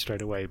tells you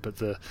straight away, but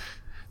the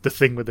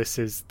thing with this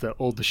is that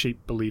all the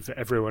sheep believe that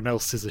everyone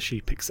else is a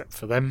sheep except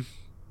for them,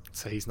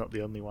 so he's not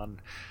the only one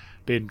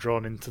being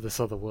drawn into this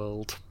other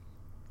world.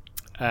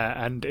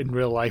 And in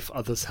real life,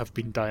 others have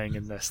been dying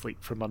in their sleep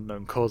from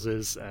unknown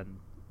causes, and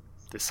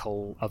this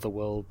whole other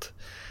world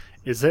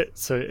is it.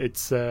 So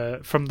it's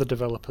from the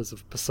developers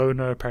of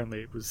Persona.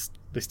 Apparently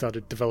they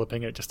started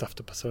developing it just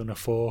after Persona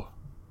 4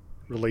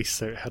 release,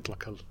 so it had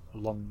like a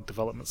long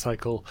development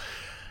cycle.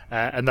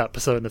 And that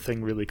Persona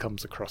thing really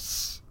comes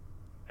across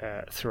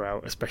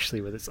throughout,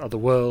 especially with its other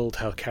world,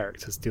 how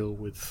characters deal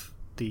with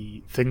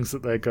the things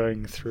that they're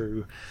going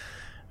through.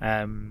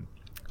 I'm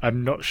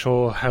not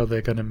sure how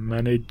they're going to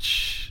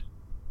manage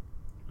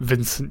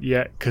Vincent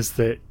yet, because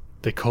they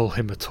call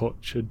him a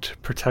tortured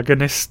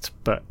protagonist,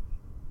 but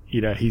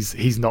you know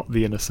he's not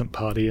the innocent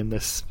party in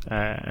this.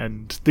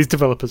 And these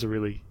developers are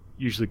really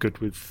usually good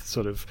with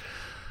sort of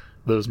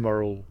those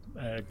moral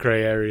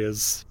grey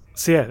areas.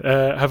 So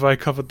yeah, have I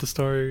covered the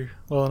story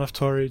well enough,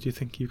 Tori? Do you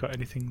think you got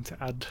anything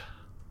to add?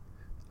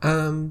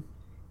 I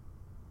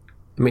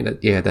mean,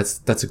 yeah,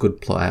 that's a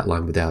good plot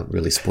outline without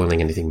really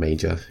spoiling anything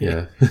major.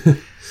 Yeah.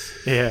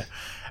 Yeah.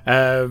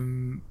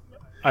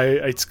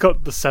 It's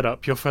got the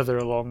setup. You're further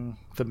along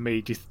than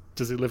me.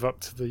 Does it live up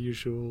to the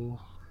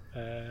usual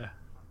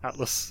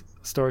Atlas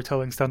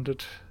storytelling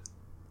standard?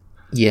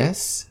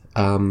 Yes,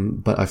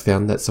 but I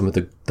found that some of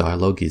the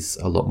dialogue is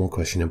a lot more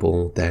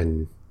questionable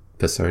than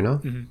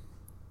Persona. Mm-hmm.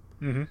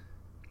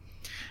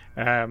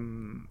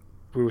 Mm-hmm.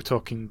 we were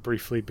talking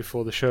briefly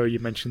before the show, you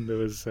mentioned there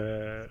was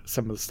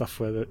some of the stuff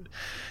where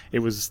it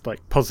was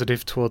like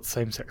positive towards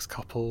same-sex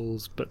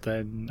couples, but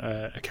then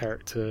a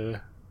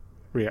character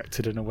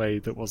reacted in a way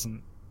that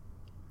wasn't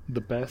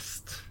the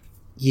best.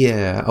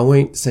 Yeah, I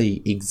won't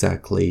say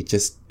exactly.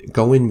 Just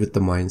go in with the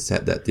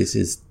mindset that this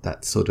is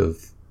that sort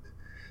of...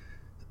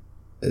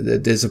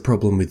 There's a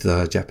problem with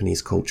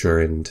Japanese culture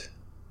and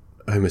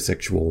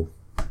homosexual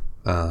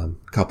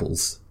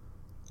couples,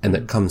 and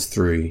that comes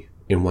through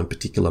in one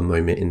particular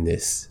moment in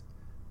this.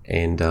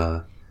 And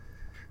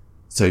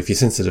so if you're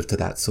sensitive to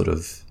that sort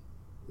of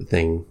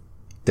thing,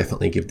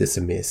 definitely give this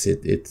a miss.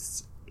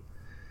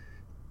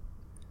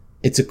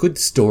 It's a good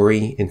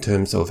story in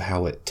terms of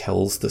how it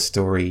tells the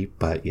story,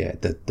 but yeah,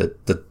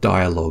 the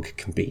dialogue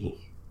can be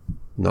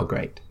not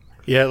great.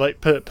 Yeah,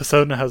 like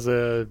Persona has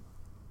a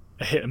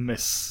hit and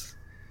miss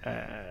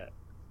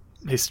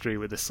history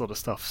with this sort of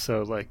stuff.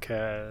 So like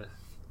the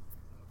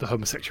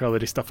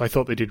homosexuality stuff, I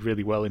thought they did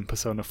really well in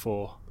Persona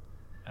 4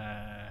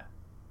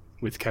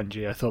 with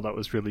Kanji. I thought that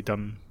was really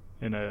done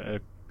in a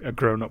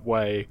grown-up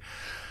way.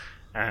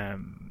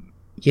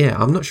 Yeah,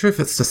 I'm not sure if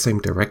it's the same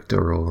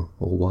director or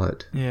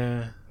what.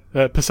 Yeah.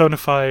 Persona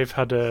 5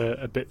 had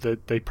a bit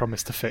that they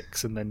promised to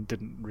fix and then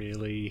didn't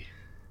really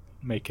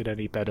make it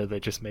any better. They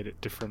just made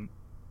it different.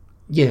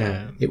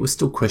 Yeah, it was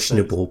still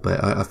questionable,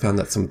 but I found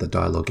that some of the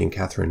dialogue in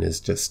Catherine is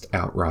just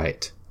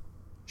outright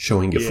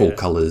showing your full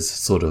colours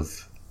sort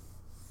of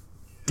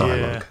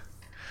dialogue. Yeah.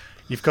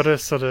 You've got to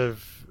sort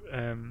of...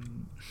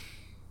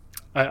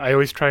 I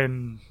always try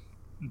and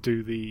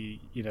do the,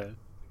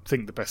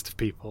 think the best of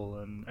people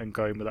and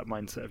going with that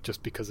mindset of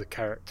just because a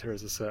character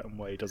is a certain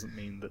way doesn't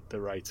mean that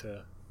the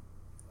writer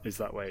is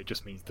that way. It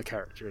just means the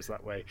character is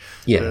that way.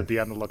 Yeah. The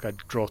analogue I'd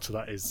draw to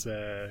that is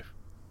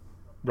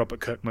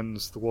Robert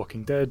Kirkman's The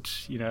Walking Dead.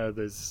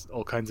 There's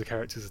all kinds of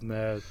characters in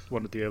there.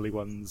 One of the early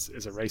ones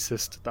is a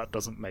racist. That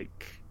doesn't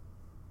make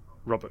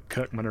Robert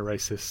Kirkman a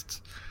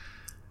racist.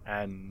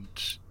 And,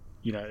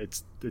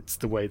 it's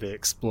the way they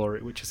explore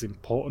it which is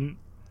important.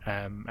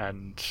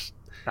 And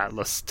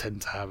Atlas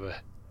tend to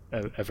have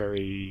a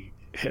very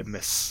hit and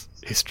miss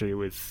history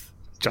with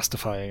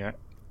justifying it,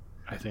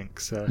 I think.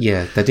 So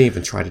yeah, they didn't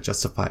even try to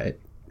justify it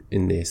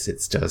in this.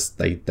 It's just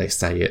they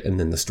say it and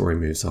then the story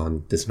moves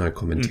on. There's no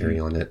commentary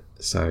on it,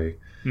 so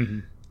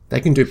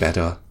they can do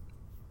better.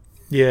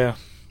 Yeah.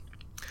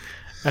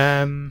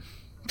 So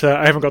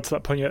I haven't got to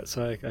that point yet,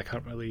 so I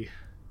can't really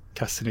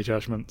cast any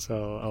judgment.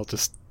 So I'll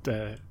just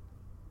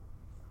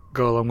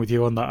go along with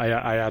you on that.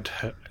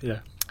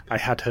 I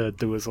had heard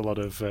there was a lot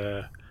of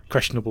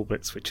questionable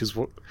bits, which is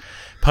what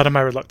part of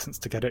my reluctance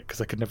to get it, because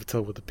I could never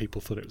tell whether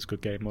people thought it was a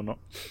good game or not.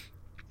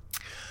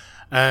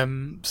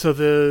 So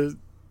the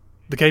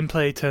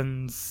gameplay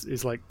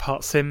is like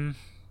part sim,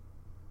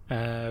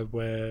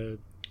 where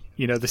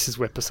this is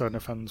where Persona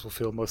fans will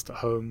feel most at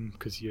home,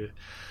 because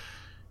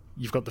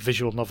you've got the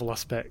visual novel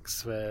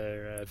aspects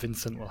where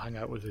Vincent will hang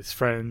out with his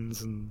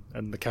friends and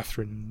the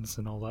Catherines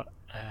and all that,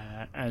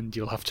 and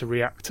you'll have to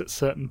react at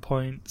certain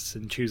points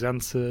and choose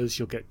answers.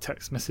 You'll get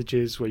text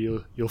messages where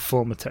you'll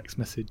form a text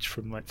message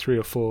from like 3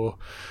 or 4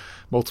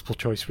 multiple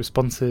choice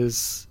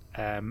responses,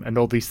 and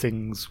all these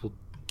things will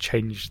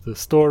change the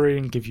story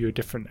and give you a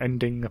different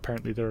ending.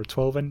 Apparently there are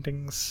 12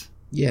 endings.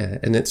 Yeah,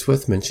 and it's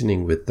worth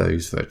mentioning with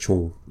those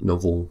virtual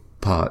novel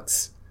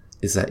parts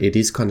is that it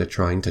is kind of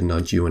trying to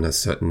nudge you in a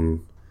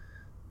certain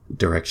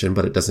direction,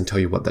 but it doesn't tell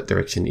you what that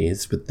direction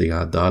is with the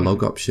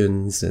dialogue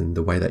options and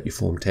the way that you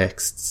form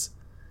texts.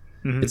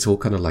 It's all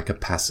kind of like a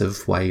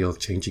passive way of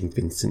changing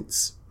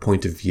Vincent's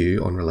point of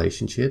view on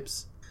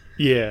relationships.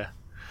 Yeah.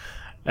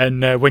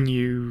 And when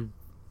you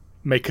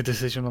make a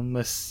decision on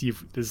this,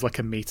 there's like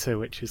a meter,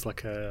 which is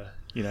like a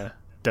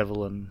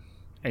devil and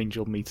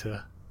angel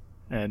meter,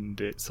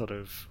 and it sort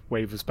of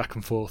wavers back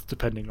and forth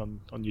depending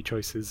on your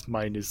choices.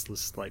 Mine is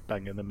just like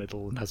bang in the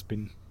middle and has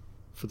been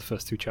for the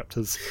first 2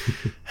 chapters.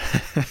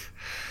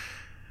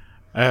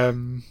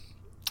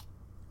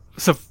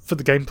 So for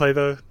the gameplay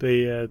though,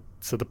 the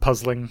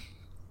puzzling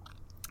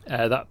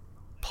that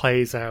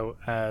plays out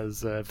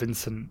as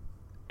Vincent,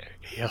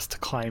 he has to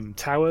climb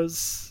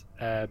towers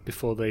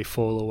before they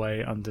fall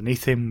away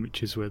underneath him,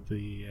 which is where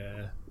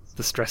the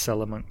stress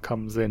element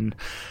comes in.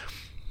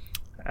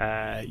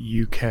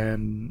 You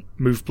can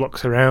move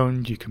blocks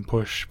around, you can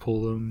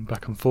pull them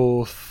back and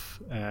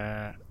forth,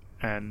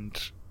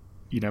 and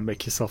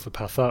make yourself a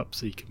path up,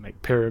 so you can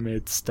make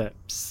pyramids,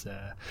 steps.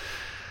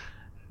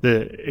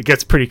 It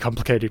gets pretty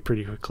complicated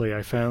pretty quickly,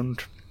 I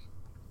found.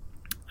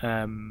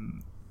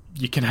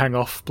 You can hang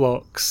off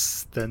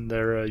blocks, then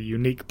there are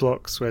unique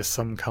blocks where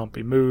some can't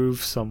be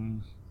moved,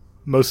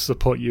 most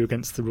support you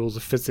against the rules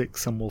of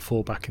physics, some will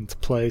fall back into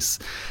place.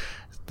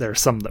 There are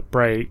some that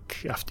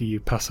break after you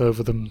pass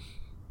over them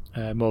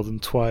more than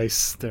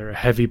twice. There are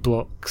heavy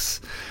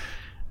blocks.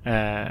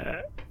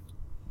 Now,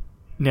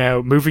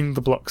 moving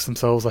the blocks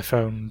themselves I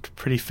found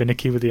pretty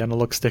finicky with the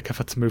analog stick. I've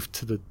had to move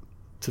to the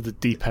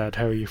D-pad.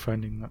 How are you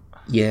finding that?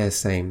 Yeah,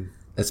 same.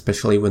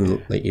 Especially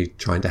when you're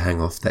trying to hang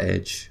off the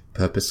edge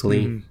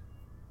purposely.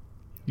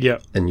 Yeah.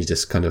 and you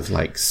just kind of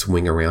like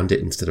swing around it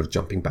instead of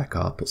jumping back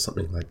up or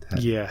something like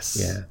that. Yes.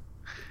 Yeah.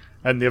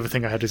 And the other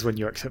thing I had is when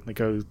you accidentally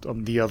go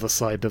on the other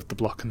side of the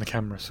block and the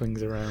camera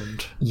swings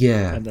around.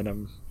 Yeah. And then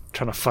I'm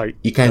trying to fight.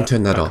 You can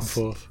turn that back off. And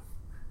forth.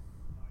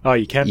 Oh,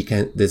 you can? You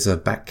can. There's a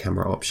back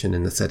camera option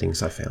in the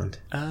settings I found.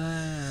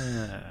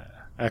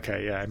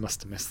 Okay, yeah, I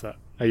must have missed that.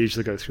 I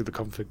usually go through the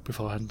config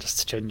beforehand just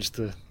to change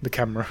the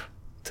camera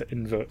to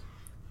invert.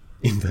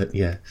 Invert,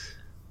 yeah.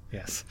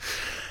 Yes.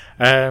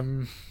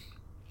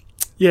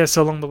 Yeah,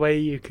 so along the way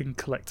you can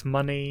collect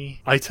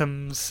money,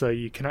 items, so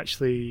you can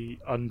actually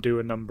undo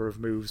a number of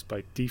moves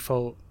by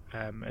default.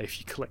 If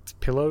you collect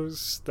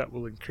pillows, that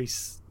will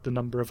increase the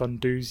number of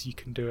undos you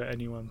can do at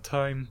any one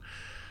time.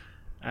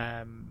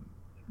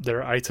 There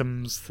are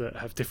items that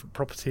have different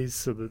properties,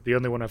 so the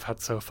only one I've had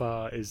so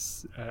far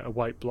is a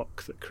white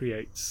block that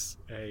creates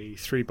a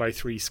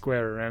 3x3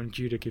 square around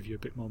you to give you a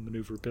bit more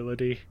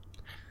maneuverability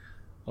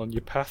on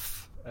your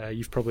path.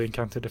 You've probably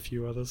encountered a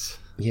few others.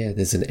 Yeah,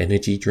 there's an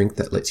energy drink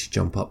that lets you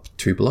jump up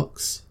 2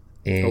 blocks,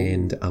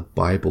 and a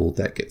Bible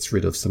that gets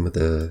rid of some of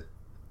the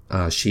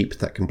sheep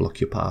that can block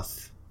your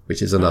path,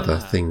 which is another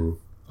thing.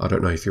 I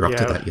don't know if you're up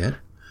to that yet.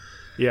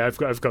 Yeah,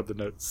 I've got the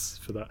notes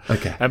for that.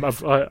 Okay.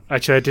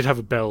 I did have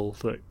a bell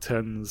that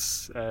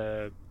turns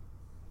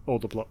all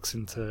the blocks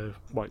into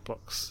white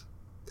blocks.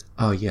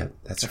 Oh yeah,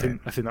 that's right.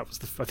 I think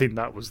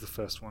that was the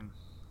first one.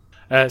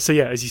 So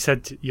yeah, as you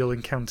said, you'll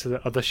encounter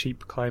the other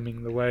sheep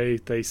climbing the way.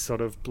 They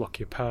sort of block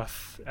your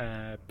path,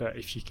 but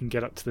if you can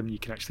get up to them, you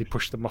can actually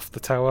push them off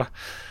the tower,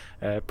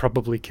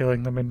 probably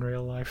killing them in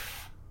real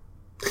life.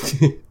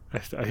 I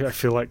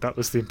feel like that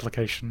was the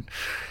implication,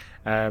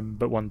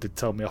 but one did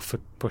tell me off for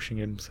pushing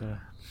him. So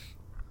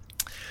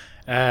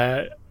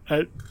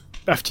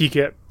after you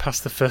get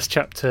past the first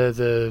chapter,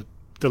 the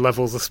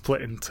levels are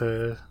split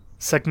into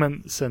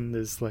segments, and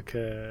there's like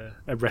a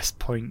rest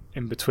point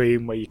in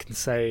between where you can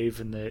save,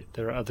 and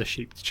there are other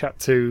sheep to chat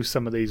to.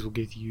 Some of these will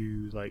give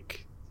you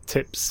like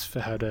tips for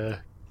how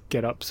to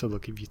get up, so they'll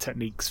give you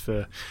techniques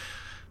for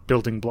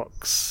building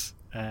blocks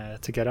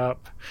to get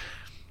up.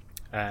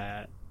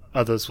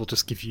 Others will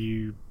just give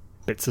you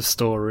bits of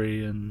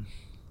story and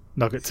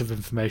nuggets of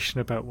information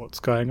about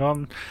what's going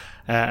on,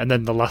 and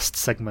then the last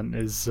segment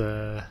is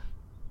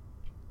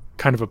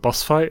kind of a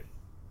boss fight.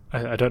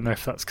 I don't know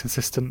if that's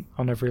consistent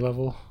on every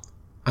level.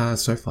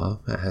 So far,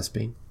 it has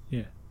been.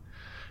 Yeah.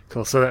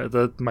 Cool.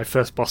 So my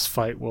first boss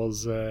fight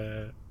was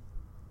a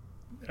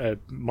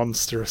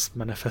monstrous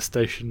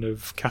manifestation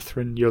of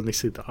Catherine. You only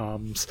see the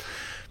arms,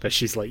 but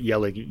she's like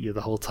yelling at you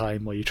the whole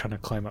time while you're trying to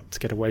climb up to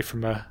get away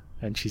from her,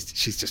 and she's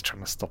just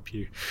trying to stop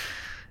you.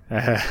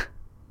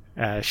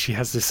 She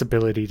has this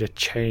ability to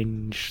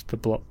change the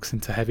blocks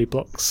into heavy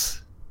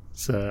blocks.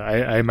 So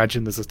I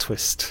imagine there's a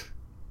twist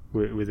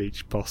with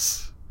each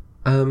boss.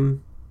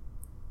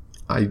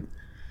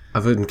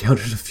 I've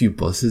encountered a few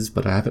bosses,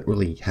 but I haven't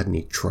really had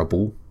any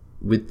trouble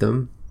with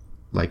them.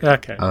 Like,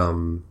 okay.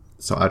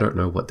 So I don't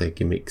know what their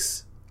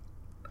gimmicks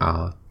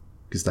are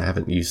because I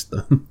haven't used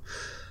them.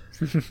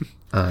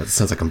 It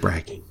sounds like I'm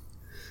bragging.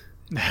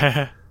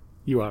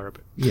 You are a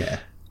bit. Yeah.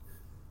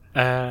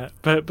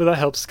 But that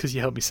helps because you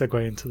helped me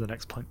segue into the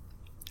next point.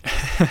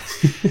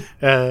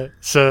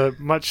 So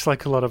much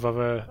like a lot of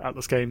other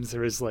Atlas games,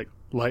 there is like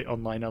light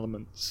online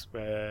elements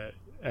where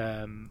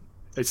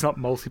it's not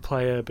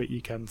multiplayer, but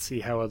you can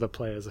see how other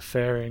players are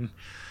faring.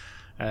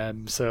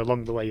 So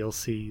along the way you'll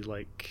see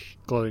like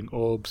glowing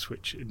orbs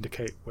which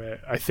indicate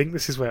where, I think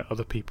this is where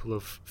other people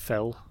have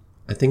fell.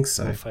 I think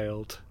so. Or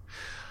failed.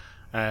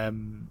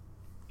 And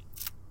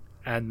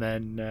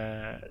then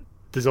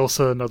there's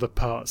also another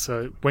part.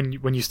 So when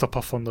you stop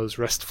off on those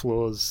rest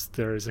floors,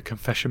 there is a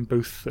confession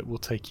booth that will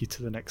take you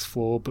to the next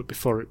floor. But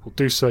before it will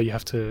do so, you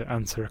have to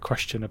answer a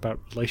question about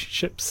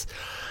relationships.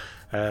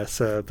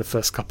 So the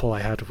first couple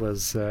I had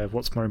was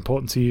what's more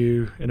important to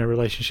you in a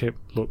relationship,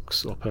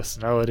 looks or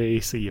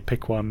personality. So you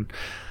pick one,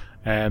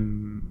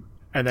 and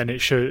then it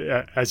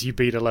shows as you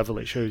beat a level,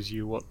 it shows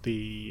you what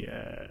the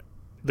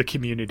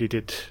community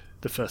did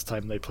the first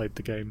time they played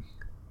the game,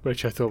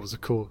 which I thought was a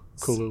cool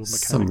little mechanic.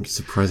 Some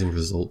surprising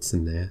results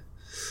in there.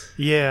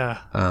 Yeah.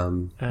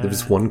 There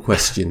was one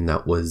question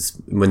that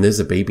was, when there's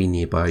a baby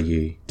nearby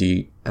you,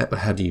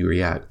 how do you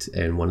react?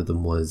 And one of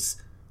them was,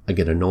 I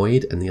get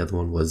annoyed, and the other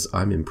one was,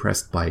 I'm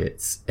impressed by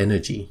its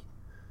energy.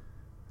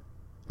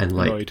 And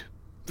like, Annoyed.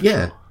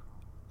 yeah,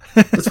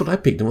 that's what I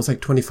picked. It was like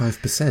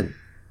 25%.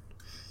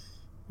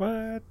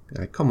 What?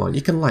 Like, come on,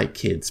 you can like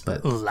kids,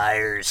 but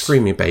Liars.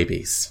 screaming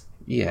babies,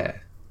 yeah.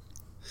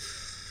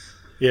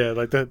 Yeah,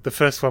 like the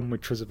first one,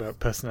 which was about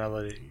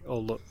personality or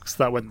looks,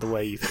 that went the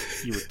way you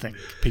would think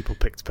people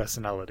picked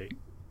personality.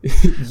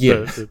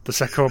 Yeah. The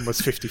second one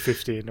was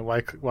 50-50,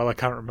 and while I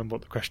can't remember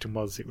what the question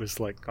was, it was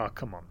like, oh,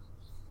 come on.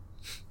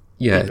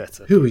 Yeah,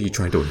 better, who are you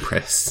trying to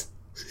impress?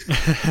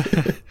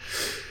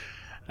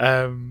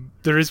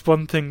 There is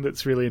one thing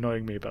that's really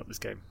annoying me about this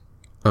game.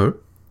 Oh?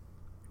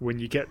 When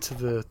you get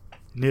to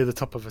near the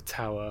top of a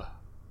tower,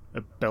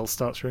 a bell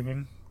starts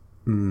ringing,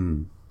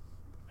 Hmm.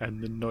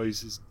 and the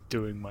noise is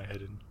doing my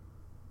head in.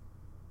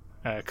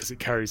 because it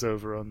carries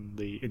over on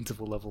the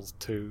interval levels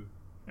too,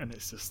 and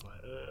it's just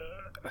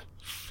like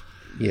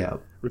Yeah.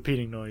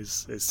 repeating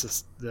noise. It's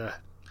just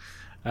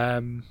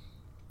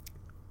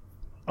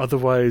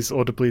otherwise,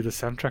 audibly, the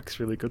soundtrack's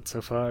really good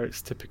so far.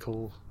 It's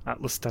typical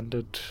Atlas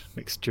standard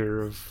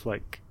mixture of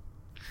like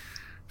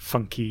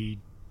funky,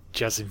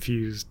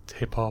 jazz-infused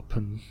hip hop,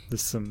 and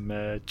there's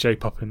some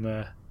J-pop in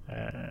there.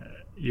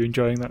 You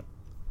enjoying that?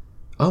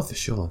 Oh, for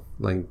sure.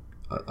 Like,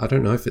 I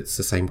don't know if it's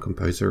the same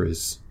composer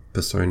as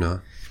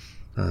Persona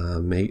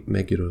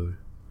Meguro,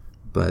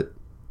 but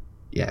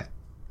yeah,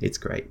 it's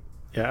great.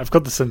 Yeah, I've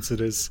got the sense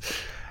it is.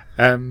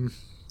 So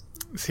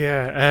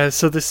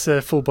this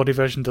full body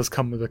version does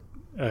come with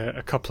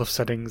a couple of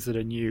settings that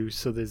are new.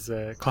 So there's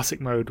classic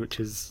mode, which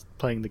is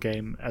playing the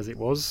game as it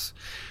was,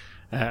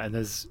 and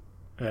there's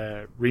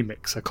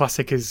remix. So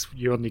classic is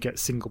you only get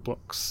single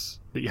blocks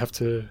that you have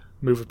to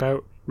move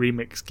about.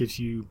 Remix gives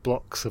you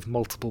blocks of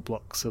multiple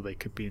blocks, so they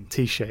could be in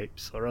T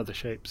shapes or other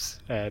shapes,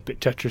 a bit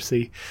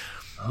Tetrisy.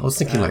 I was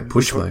thinking like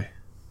Pushmo.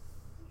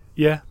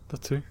 Yeah,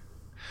 that too.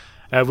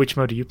 Which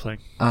mode are you playing?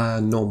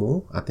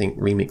 Normal. I think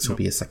remix will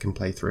be a second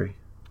playthrough.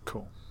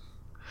 Cool.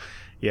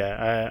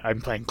 Yeah,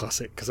 I'm playing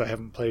classic because I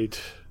haven't played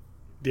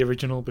the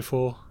original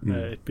before.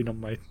 It'd been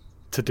on my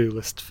to-do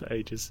list for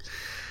ages.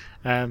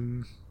 But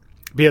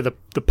yeah,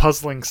 the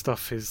puzzling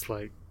stuff is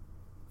like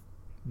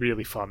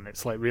really fun.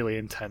 It's like really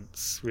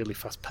intense, really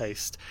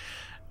fast-paced.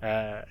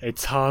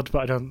 It's hard, but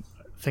I don't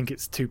think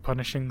it's too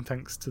punishing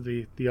thanks to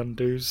the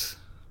undos.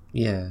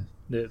 Yeah.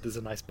 There's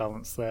a nice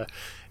balance there.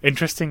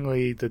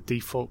 Interestingly, the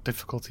default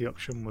difficulty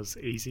option was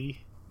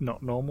easy,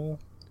 not normal,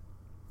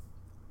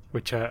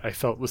 which I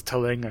felt was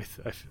telling.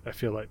 I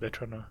feel like they're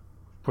trying to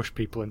push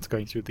people into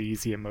going through the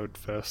easier mode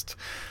first.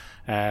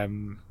 I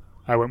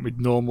went with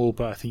normal,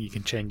 but I think you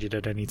can change it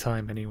at any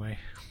time anyway.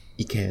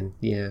 You can,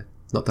 yeah.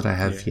 Not that I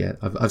have yet.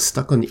 I've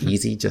stuck on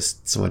easy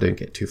just so I don't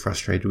get too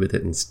frustrated with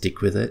it and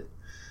stick with it.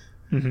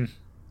 Mm-hmm.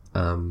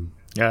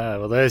 Yeah,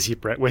 well, where's your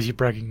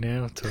bragging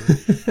now, Tori?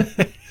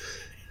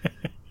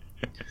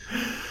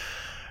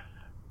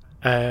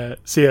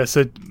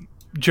 So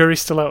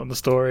jury's still out on the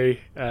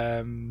story.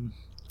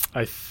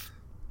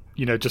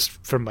 Just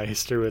from my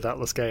history with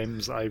Atlas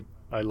games, I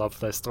love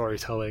their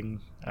storytelling,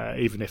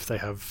 even if they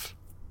have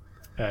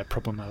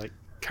problematic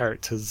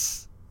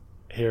characters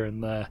here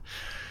and there.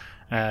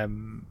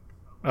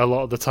 A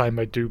lot of the time,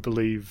 I do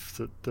believe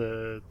that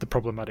the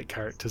problematic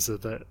characters are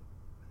that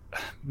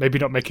maybe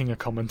not making a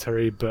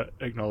commentary, but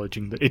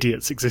acknowledging that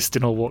idiots exist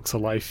in all walks of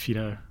life. You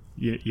know,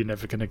 you're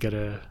never going to get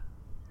a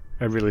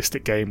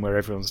realistic game where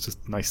everyone's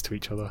just nice to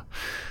each other.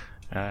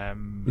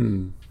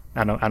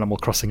 Animal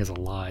Crossing is a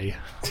lie.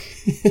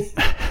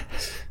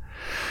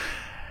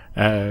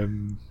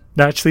 No,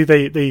 actually,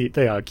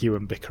 they argue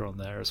and bicker on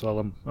there as well,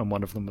 and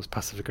one of them was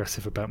passive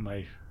aggressive about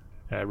my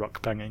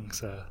rock banging,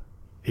 so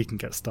he can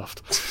get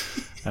stuffed.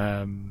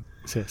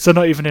 So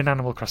not even in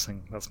Animal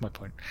Crossing. That's my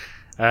point.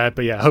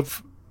 But yeah,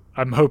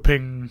 I'm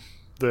hoping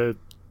the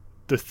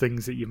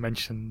things that you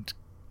mentioned,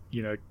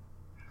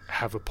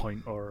 have a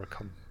point or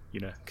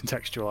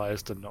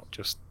contextualized and not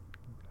just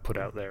put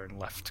out there and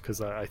left,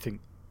 because I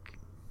think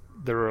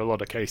there are a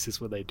lot of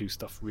cases where they do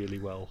stuff really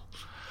well.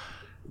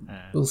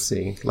 We'll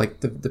see.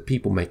 Like, the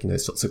people making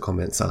those sorts of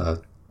comments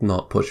are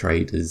not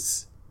portrayed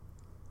as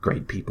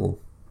great people,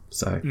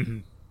 so... Mm-hmm.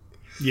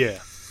 Yeah.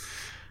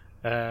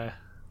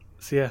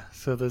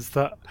 So there's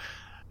that.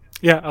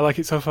 Yeah, I like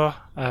it so far.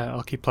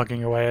 I'll keep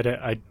plugging away at it.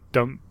 I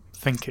don't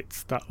think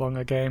it's that long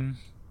a game.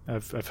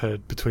 I've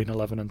heard between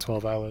 11 and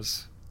 12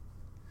 hours.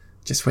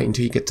 Just wait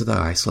until you get to the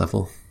ice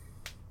level.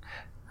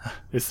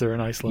 Is there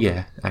an ice level?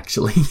 Yeah,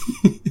 actually.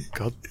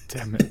 God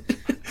damn it.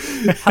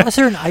 How is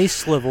there an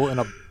ice level in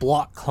a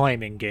block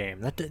climbing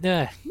game?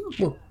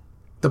 Well,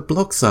 the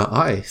blocks are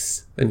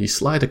ice, and you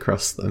slide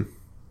across them.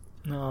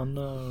 Oh,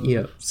 no.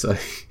 Yeah, so...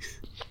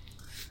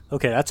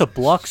 Okay, that's a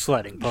block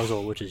sliding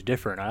puzzle, which is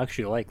different. I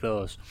actually like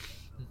those.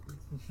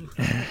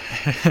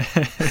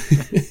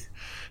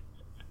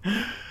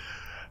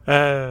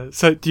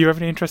 So, do you have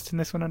any interest in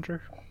this one, Andrew?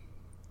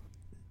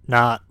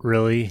 Not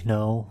really,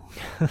 no.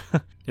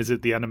 Is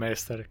it the anime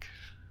aesthetic?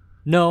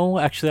 No,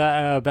 actually,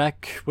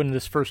 back when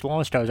this first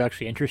launched, I was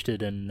actually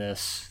interested in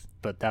this,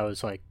 but that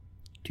was like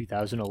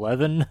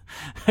 2011.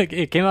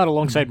 It came out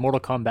alongside Mortal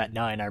Kombat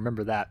 9, I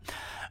remember that.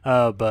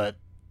 But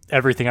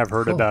everything I've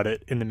heard about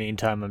it in the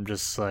meantime, I'm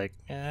just like,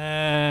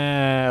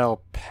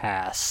 I'll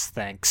pass,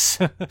 thanks.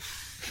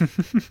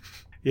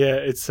 Yeah,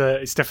 it's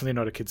definitely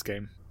not a kid's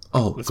game.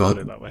 Oh, Let's God,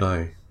 put it that way.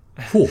 No.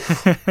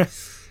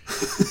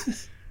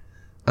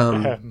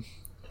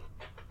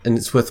 And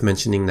it's worth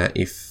mentioning that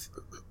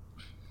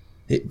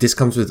this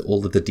comes with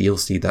all of the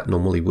DLC that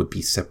normally would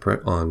be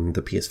separate on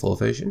the PS4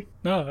 version.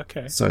 Oh,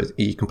 okay. So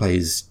you can play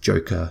as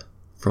Joker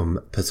from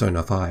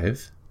Persona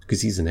 5,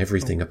 because he's in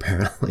everything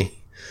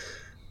apparently,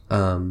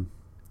 in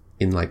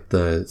like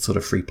the sort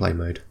of free play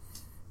mode.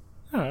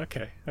 Oh,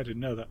 okay. I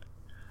didn't know that.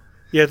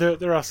 Yeah,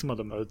 there are some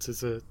other modes.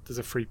 There's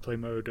a free play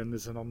mode and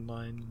there's an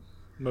online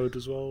mode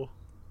as well,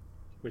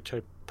 which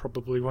I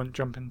probably won't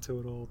jump into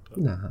at all. But,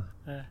 Nah.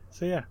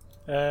 so yeah,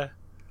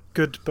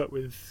 good but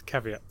with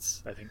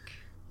caveats, I think,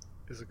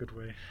 is a good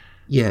way.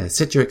 Yeah,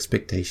 set your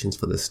expectations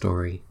for the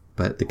story,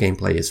 but the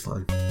gameplay is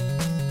fun.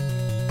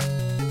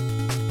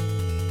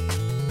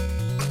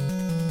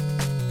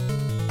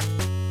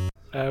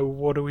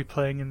 What are we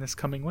playing in this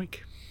coming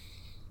week?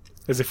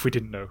 As if we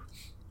didn't know.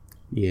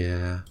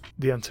 Yeah.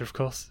 The answer, of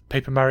course.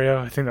 Paper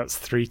Mario. I think that's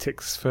 3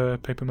 ticks for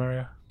Paper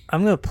Mario.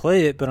 I'm going to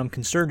play it, but I'm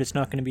concerned it's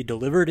not going to be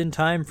delivered in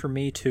time for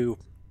me to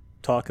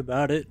talk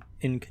about it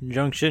in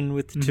conjunction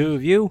with the two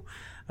of you.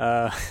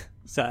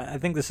 So I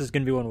think this is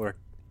going to be one where...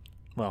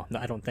 Well,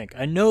 I don't think.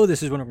 I know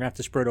this is when we're going to have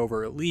to spread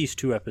over at least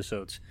 2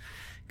 episodes,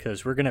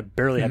 because we're going to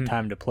barely have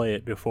time to play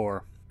it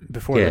before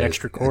the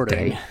next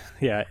recording.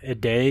 Yeah, a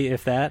day,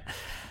 if that.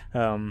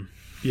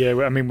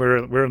 Yeah, I mean,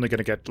 we're only going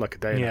to get like a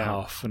day and a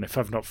half, and if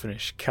I've not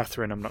finished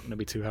Catherine, I'm not going to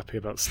be too happy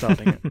about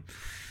starting it.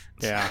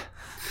 Yeah.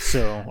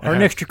 So our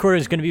next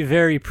recording is going to be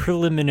very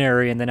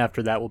preliminary, and then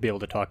after that we'll be able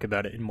to talk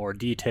about it in more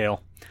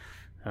detail.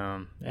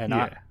 I'm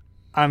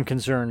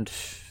concerned,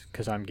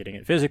 because I'm getting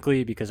it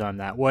physically, because I'm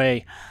that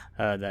way,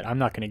 that I'm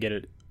not going to get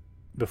it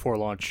before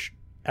launch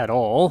at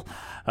all.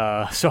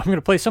 So I'm going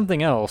to play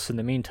something else in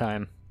the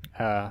meantime.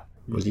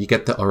 Will you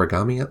get the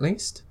origami at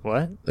least?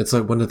 What? It's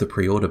like one of the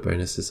pre-order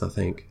bonuses, I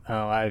think.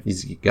 Oh,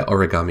 You get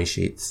origami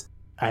sheets.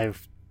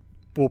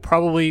 Will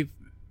probably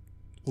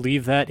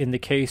leave that in the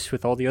case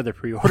with all the other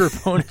pre-order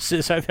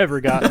bonuses I've ever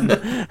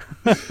gotten.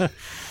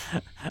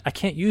 I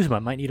can't use them. I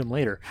might need them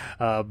later.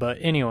 But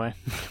anyway.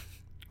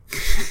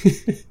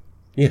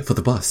 Yeah, for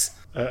the bus.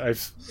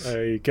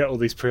 I get all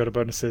these pre-order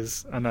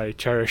bonuses, and I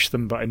cherish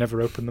them, but I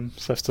never open them.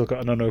 So I've still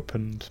got an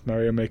unopened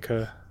Mario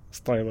Maker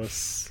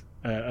stylus,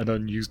 an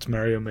unused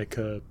Mario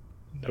Maker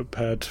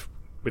notepad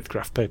with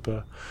graph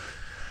paper.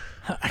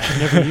 I could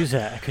never use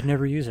that. I could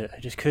never use it. I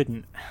just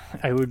couldn't.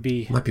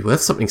 Might be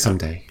worth something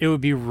someday. It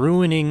would be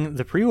ruining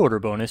the pre-order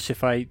bonus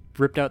if I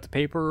ripped out the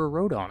paper or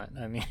wrote on it.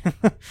 I mean...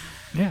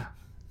 Yeah.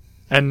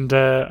 And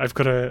I've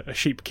got a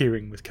sheep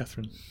keyring with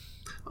Catherine.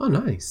 Oh,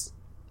 nice.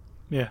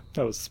 Yeah,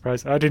 that was a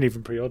surprise. I didn't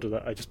even pre-order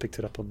that. I just picked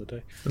it up on the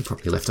day. And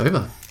probably left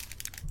over.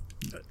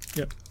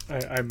 Yep.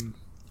 I'm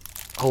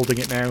holding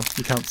it now.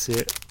 You can't see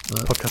it.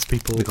 Podcast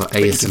people. We've got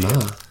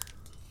ASMR.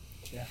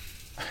 Yeah.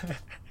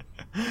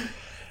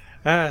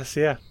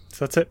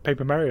 So that's it.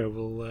 Paper Mario.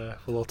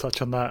 We'll all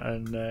touch on that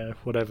and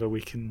whatever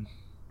we can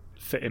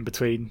fit in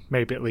between.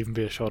 Maybe it'll even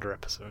be a shorter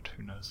episode.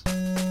 Who knows?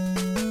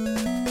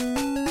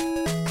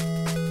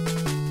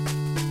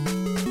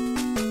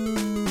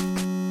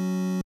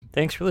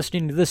 Thanks for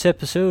listening to this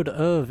episode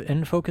of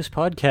N-Focus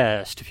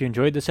Podcast. If you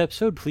enjoyed this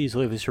episode, please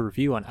leave us a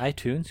review on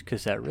iTunes,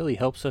 because that really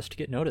helps us to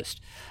get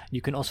noticed. You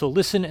can also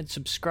listen and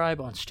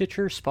subscribe on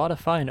Stitcher,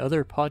 Spotify, and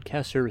other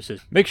podcast services.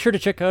 Make sure to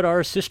check out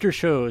our sister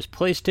shows,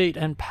 PlayState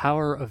and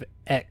Power of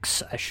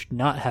X. I should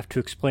not have to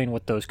explain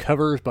what those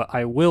covers, but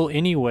I will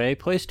anyway.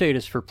 PlayState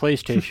is for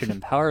PlayStation,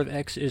 and Power of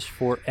X is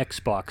for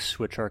Xbox,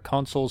 which are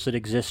consoles that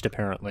exist,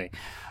 apparently.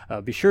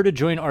 Be sure to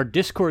join our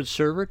Discord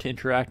server to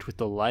interact with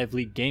the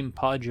lively Game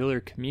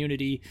Podular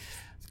community.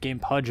 Game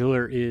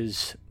Podular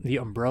is the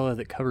umbrella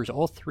that covers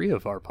all 3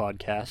 of our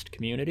podcast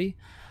community.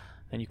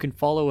 And you can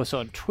follow us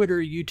on Twitter,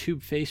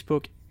 YouTube,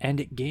 Facebook,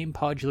 and at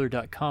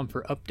GamePodular.com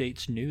for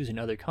updates, news, and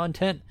other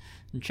content.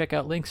 And check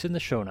out links in the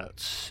show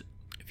notes.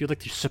 If you'd like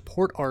to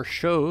support our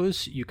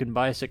shows, you can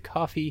buy us a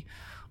coffee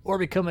or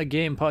become a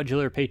Game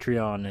Podular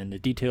Patreon, and the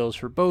details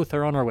for both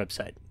are on our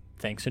website.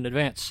 Thanks in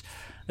advance.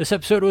 This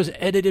episode was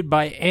edited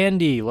by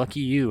Andy.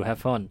 Lucky you. Have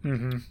fun.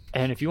 Mm-hmm.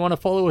 And if you want to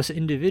follow us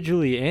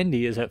individually,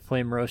 Andy is at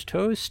Flame Roast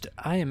Toast.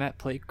 I am at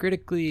Play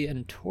Critically,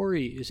 and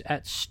Tori is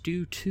at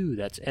Stew2.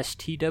 That's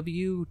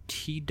STWTWO.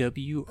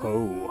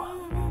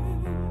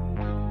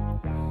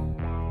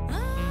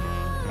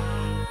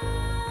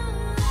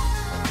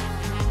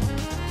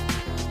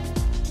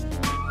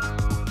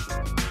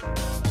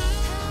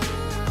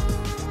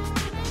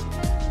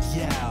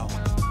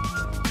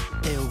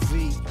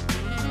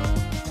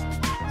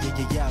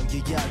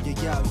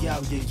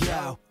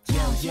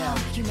 Yo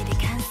夢で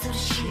カンソル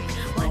シ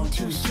ープ One,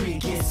 two, three,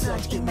 get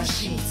sucked in my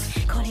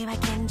sheets これは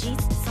現実、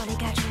それ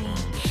が dream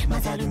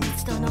混ざる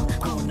密度の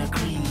こんなク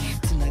リーム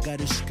つなが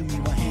る仕組み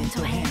はヘン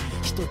とヘン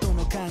人と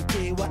の関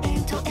係はエ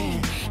ンとエ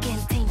ン原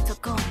点と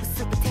ゴム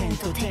結ぶ点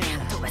と点あ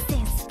とはセ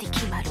ンスで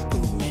決まる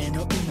運命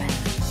の運命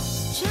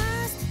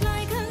Just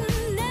like a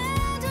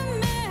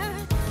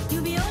nightmare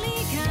指折り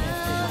数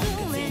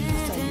え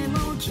て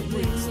も気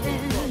づいてな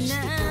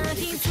い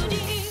一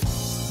人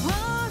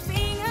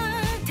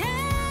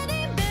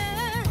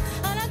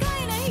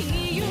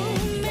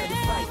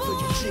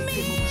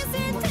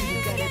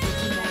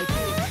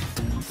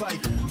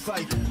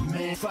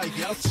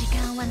時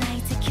間はな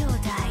いぜ兄弟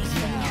外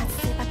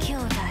せば兄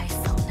弟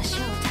そんな正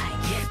体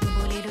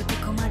登れると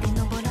こまで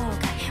登ろうか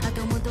い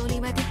後戻り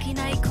はでき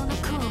ないこの後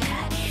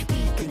悔ビ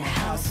ッグな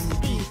ハウス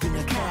にビッグ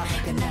なカ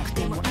ーがなく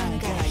ても案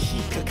外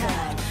引っかか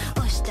る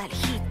押したり引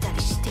ったり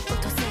して落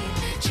とせる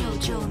頂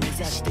上を目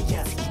指して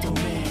やつき止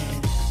め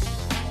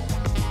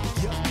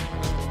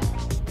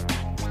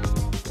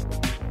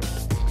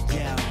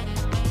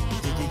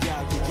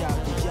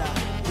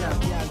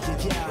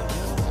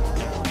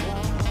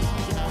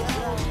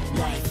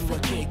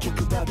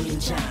ブル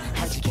じゃん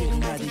弾ける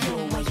ラディオ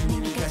は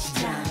夢見がち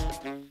じゃ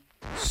ん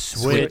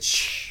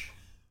Switch.